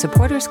join our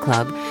supporters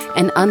club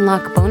and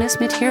unlock bonus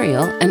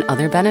material and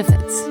other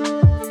benefits.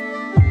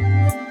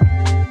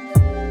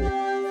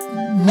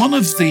 One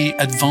of the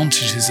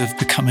advantages of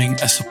becoming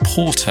a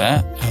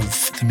supporter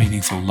of The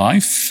Meaningful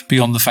Life,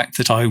 beyond the fact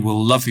that I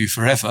will love you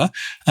forever,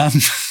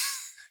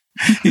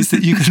 is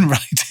that you can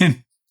write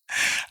in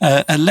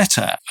a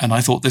letter. And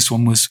I thought this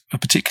one was a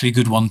particularly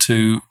good one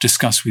to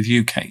discuss with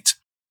you, Kate.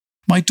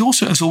 My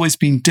daughter has always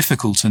been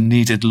difficult and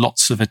needed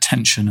lots of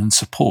attention and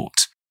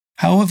support.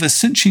 However,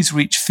 since she's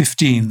reached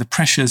 15, the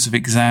pressures of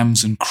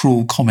exams and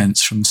cruel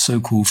comments from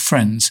so-called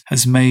friends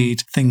has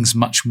made things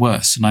much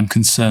worse, and I'm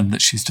concerned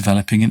that she's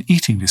developing an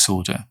eating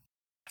disorder.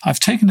 I've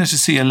taken her to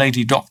see a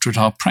lady doctor at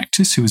our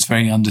practice who was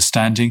very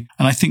understanding,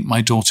 and I think my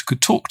daughter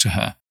could talk to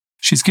her.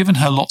 She's given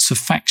her lots of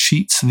fact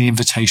sheets and the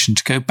invitation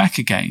to go back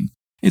again.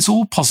 It's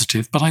all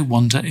positive, but I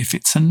wonder if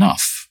it's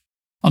enough.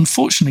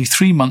 Unfortunately,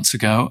 3 months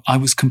ago, I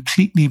was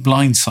completely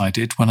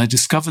blindsided when I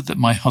discovered that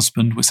my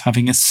husband was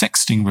having a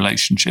sexting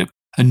relationship,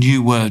 a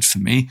new word for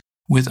me,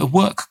 with a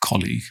work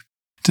colleague.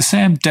 To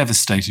say I'm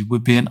devastated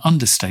would be an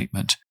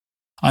understatement.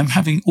 I'm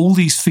having all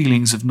these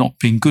feelings of not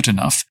being good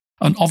enough,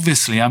 and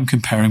obviously I'm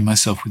comparing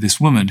myself with this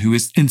woman who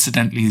is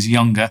incidentally is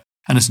younger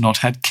and has not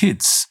had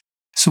kids.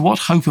 So what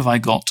hope have I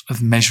got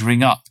of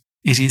measuring up?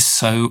 It is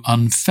so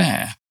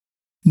unfair.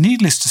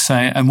 Needless to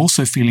say, I'm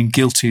also feeling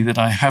guilty that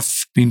I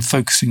have been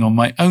focusing on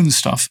my own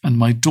stuff and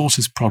my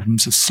daughter's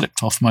problems have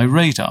slipped off my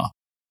radar.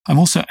 I'm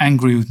also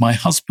angry with my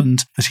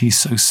husband that he's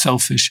so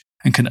selfish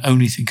and can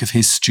only think of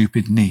his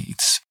stupid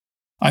needs.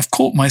 I've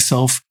caught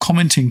myself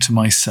commenting to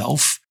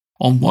myself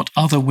on what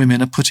other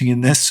women are putting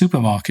in their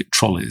supermarket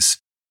trolleys.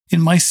 In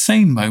my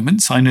sane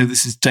moments, I know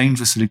this is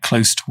dangerously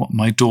close to what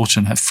my daughter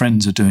and her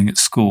friends are doing at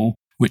school,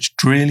 which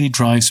really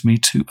drives me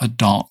to a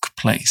dark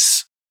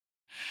place.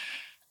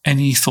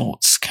 Any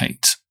thoughts,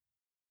 Kate?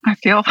 I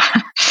feel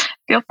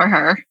for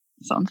her.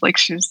 Sounds like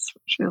she has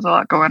a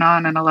lot going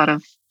on and a lot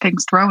of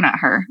things thrown at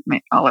her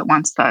all at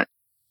once that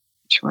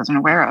she wasn't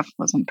aware of,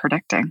 wasn't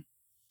predicting.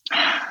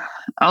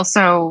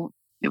 Also,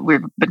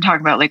 we've been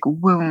talking about like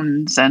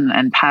wounds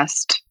and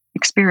past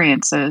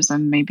experiences,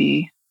 and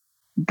maybe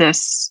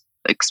this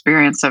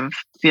experience of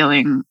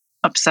feeling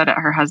upset at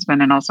her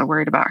husband and also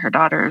worried about her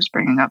daughters,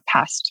 bringing up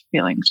past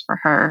feelings for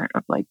her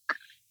of like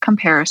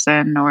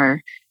comparison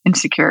or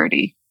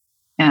insecurity.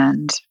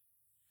 And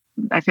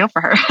I feel for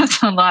her.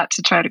 It's a lot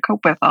to try to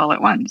cope with all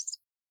at once.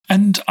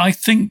 And I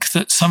think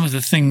that some of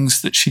the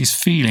things that she's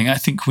feeling, I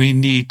think we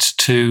need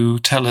to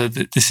tell her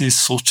that this is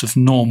sort of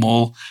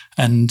normal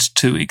and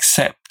to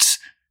accept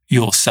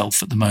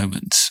yourself at the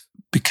moment.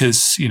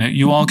 Because,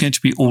 you are going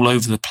to be all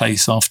over the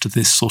place after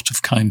this sort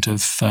of kind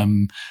of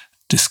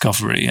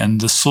discovery, and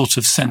the sort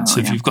of sense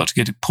of you've got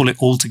to pull it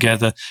all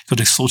together, got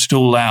to sort it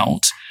all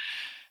out,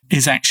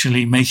 is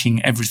actually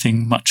making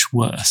everything much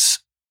worse.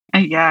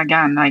 Yeah,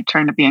 again, like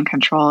trying to be in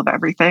control of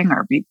everything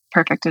or be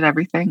perfect at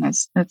everything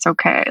it's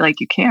okay.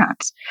 Like you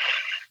can't.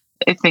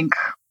 I think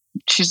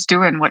she's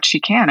doing what she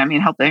can. I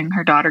mean, helping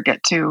her daughter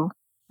get to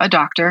a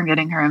doctor and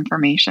getting her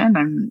information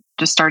and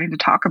just starting to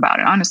talk about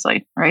it,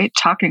 honestly, right?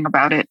 Talking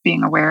about it,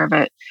 being aware of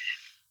it,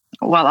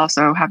 while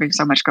also having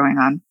so much going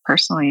on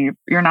personally.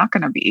 You're not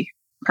going to be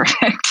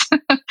perfect.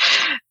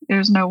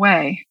 There's no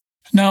way.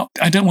 Now,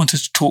 I don't want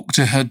to talk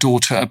to her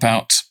daughter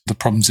about the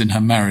problems in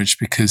her marriage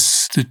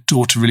because the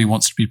daughter really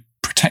wants to be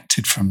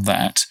protected from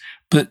that.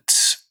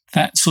 But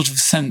that sort of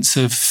sense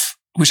of,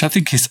 which I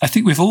think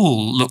we've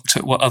all looked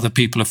at what other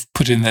people have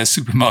put in their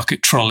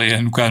supermarket trolley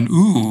and gone,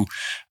 ooh,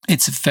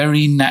 it's a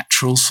very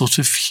natural sort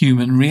of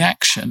human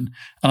reaction.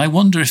 And I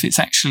wonder if it's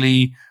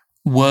actually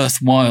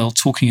worthwhile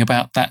talking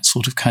about that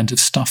sort of kind of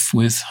stuff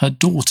with her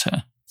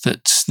daughter,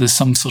 that there's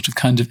some sort of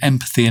kind of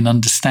empathy and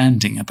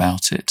understanding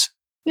about it.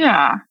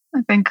 Yeah,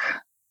 I think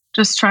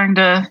just trying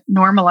to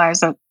normalize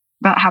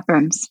that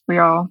happens. We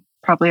all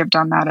probably have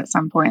done that at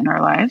some point in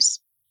our lives,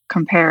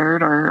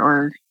 compared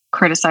or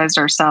criticized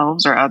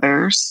ourselves or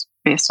others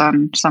based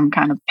on some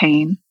kind of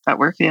pain that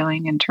we're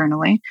feeling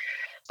internally.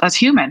 That's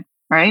human,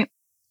 right?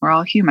 We're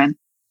all human,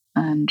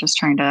 and just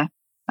trying to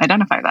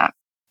identify that.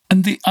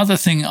 And the other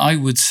thing I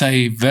would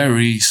say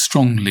very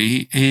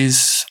strongly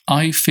is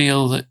I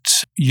feel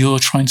that you're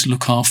trying to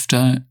look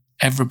after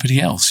everybody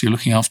else. You're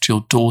looking after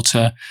your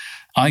daughter.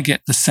 I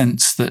get the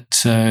sense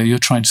that you're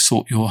trying to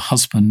sort your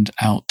husband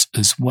out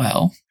as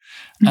well.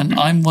 Mm-hmm. And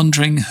I'm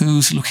wondering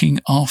who's looking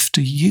after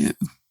you.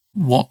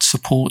 What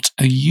support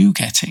are you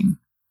getting?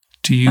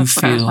 Do you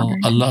feel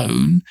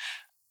alone?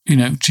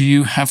 Do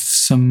you have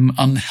some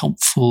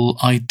unhelpful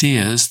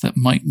ideas that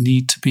might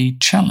need to be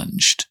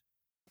challenged?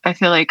 I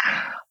feel like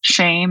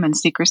shame and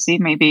secrecy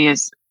maybe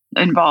is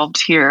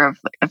involved here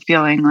of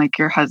feeling like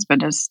your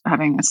husband is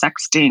having a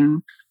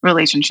sexting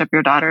relationship,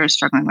 your daughter is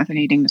struggling with an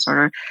eating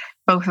disorder.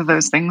 Both of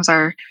those things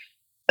are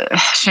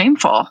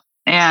shameful.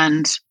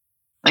 And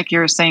like you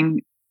were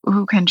saying,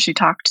 who can she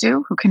talk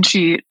to? Who can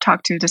she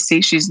talk to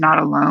see she's not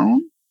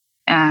alone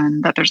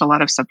and that there's a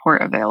lot of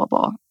support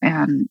available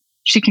and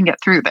she can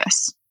get through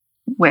this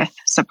with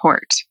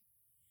support?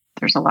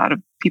 There's a lot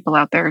of people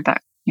out there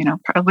that,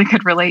 probably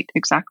could relate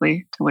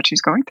exactly to what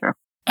she's going through.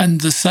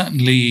 And there's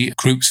certainly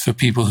groups for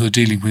people who are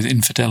dealing with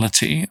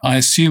infidelity. I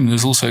assume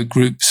there's also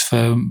groups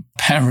for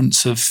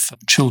parents of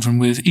children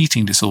with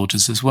eating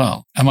disorders as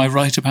well. Am I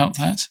right about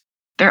that?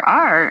 There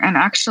are, and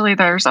actually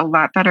there's a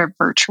lot that are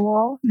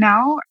virtual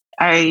now.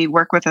 I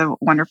work with a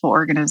wonderful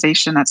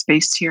organization that's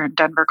based here in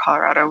Denver,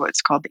 Colorado.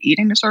 It's called the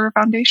Eating Disorder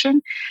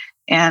Foundation,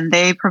 and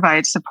they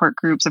provide support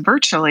groups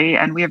virtually.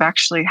 And we have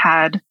actually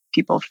had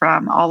people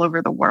from all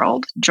over the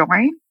world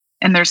join,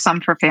 and there's some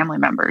for family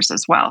members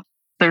as well.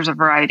 There's a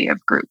variety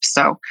of groups.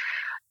 So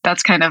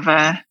that's kind of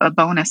a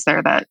bonus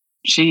there that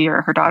she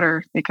or her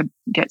daughter, they could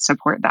get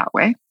support that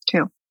way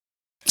too.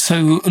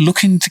 So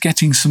look into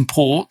getting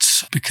support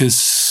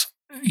because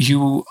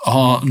you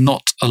are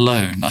not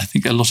alone. I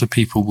think a lot of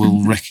people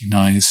will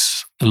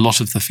recognize a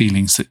lot of the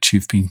feelings that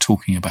you've been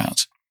talking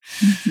about.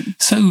 Mm-hmm.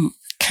 So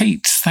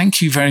Kate,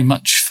 thank you very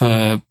much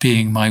for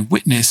being my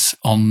witness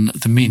on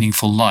The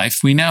Meaningful Life.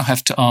 We now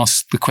have to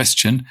ask the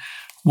question,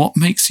 what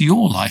makes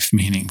your life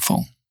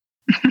meaningful?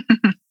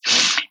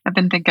 I've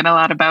been thinking a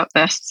lot about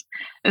this.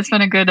 It's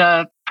been a good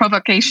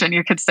provocation,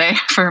 you could say,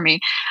 for me.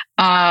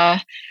 My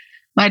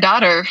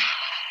daughter,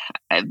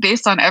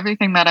 based on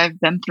everything that I've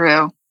been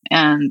through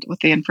and with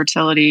the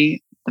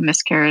infertility, the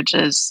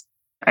miscarriages,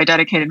 I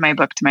dedicated my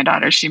book to my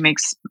daughter. She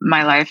makes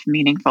my life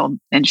meaningful,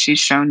 and she's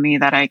shown me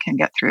that I can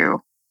get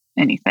through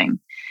anything.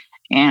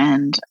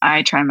 And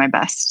I try my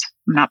best.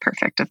 I'm not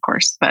perfect, of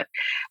course, but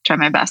try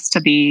my best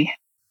to be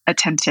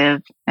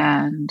attentive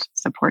and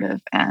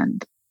supportive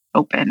and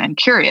open and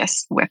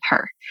curious with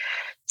her.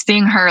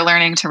 Seeing her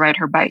learning to ride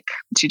her bike,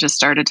 she just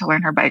started to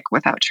learn her bike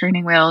without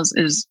training wheels,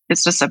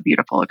 it's just a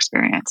beautiful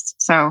experience.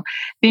 So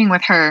being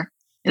with her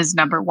is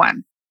number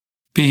one.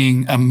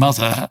 Being a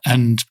mother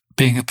and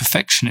being a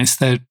perfectionist,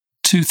 they're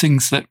two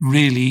things that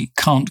really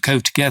can't go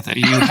together.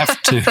 You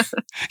have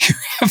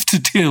to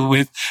deal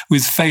with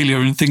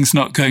failure and things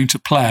not going to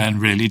plan,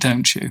 really,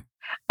 don't you?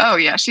 Oh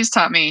yeah, she's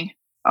taught me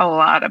a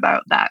lot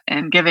about that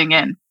and giving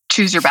in.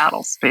 Choose your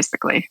battles,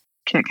 basically.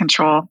 Can't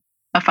control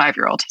a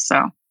 5-year-old.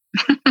 So.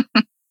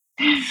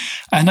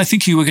 And I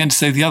think you were going to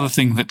say the other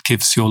thing that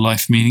gives your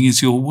life meaning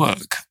is your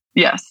work.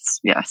 Yes.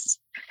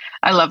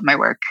 I love my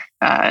work.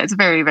 It's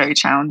very, very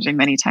challenging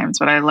many times,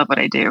 but I love what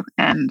I do.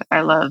 And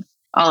I love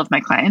all of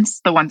my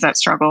clients, the ones that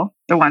struggle,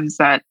 the ones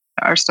that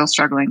are still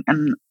struggling,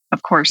 and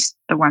of course,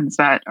 the ones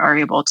that are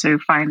able to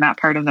find that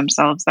part of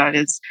themselves that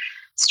is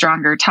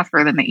stronger,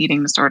 tougher than the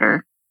eating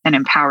disorder and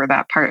empower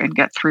that part and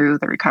get through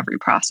the recovery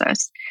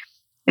process.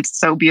 It's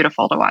so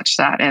beautiful to watch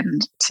that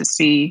and to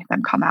see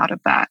them come out of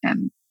that.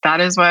 And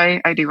that is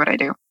why I do what I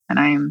do. And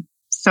I am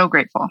so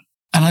grateful.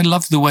 And I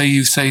love the way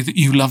you say that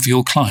you love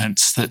your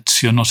clients,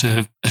 that you're not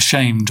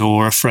ashamed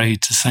or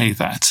afraid to say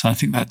that. I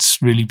think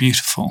that's really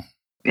beautiful.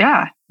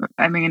 Yeah.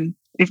 I mean,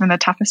 even the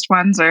toughest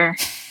ones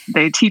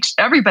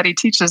everybody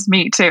teaches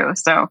me too.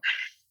 So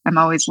I'm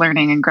always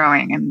learning and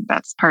growing, and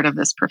that's part of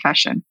this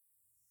profession.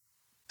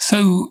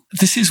 So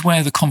this is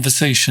where the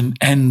conversation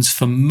ends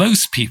for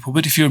most people,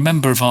 but if you're a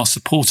member of our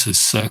supporters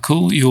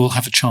circle, you'll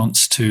have a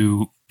chance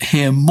to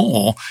hear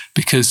more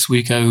because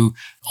we go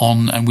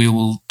on and we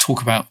will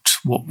talk about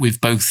what we've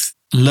both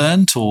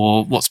learned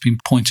or what's been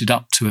pointed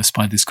up to us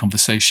by this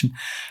conversation.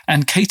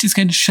 And Kate is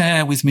going to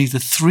share with me the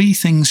 3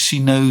 things she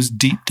knows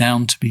deep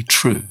down to be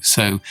true.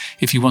 So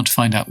if you want to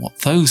find out what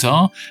those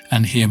are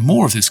and hear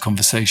more of this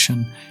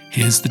conversation,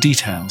 here's the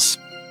details.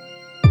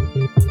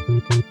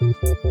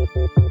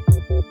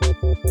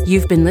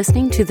 You've been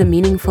listening to The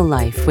Meaningful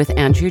Life with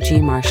Andrew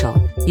G.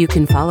 Marshall. You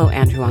can follow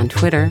Andrew on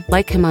Twitter,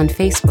 like him on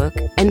Facebook,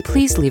 and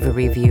please leave a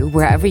review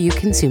wherever you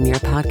consume your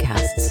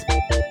podcasts.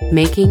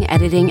 Making,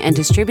 editing, and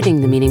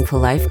distributing The Meaningful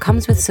Life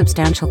comes with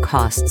substantial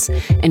costs,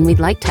 and we'd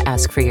like to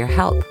ask for your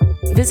help.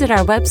 Visit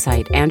our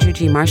website,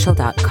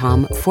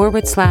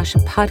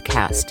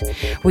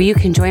 andrewgmarshall.com/podcast, where you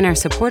can join our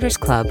supporters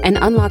club and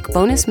unlock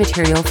bonus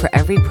material for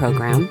every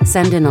program,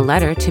 send in a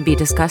letter to be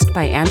discussed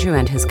by Andrew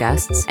and his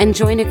guests, and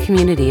join a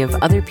community of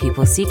other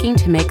people seeking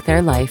to make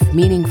their life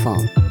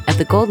meaningful. At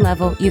the gold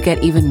level, you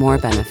get even more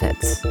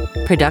benefits.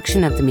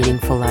 Production of The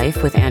Meaningful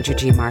Life with Andrew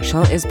G.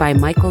 Marshall is by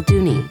Michael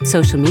Dooney.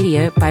 Social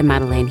media by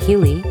Madeleine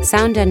Healy.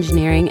 Sound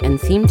engineering and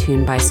theme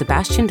tune by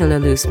Sebastian de la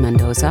Luz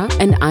Mendoza.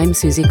 And I'm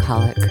Susie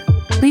Colick.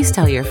 Please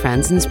tell your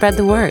friends and spread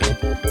the word.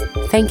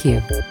 Thank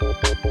you.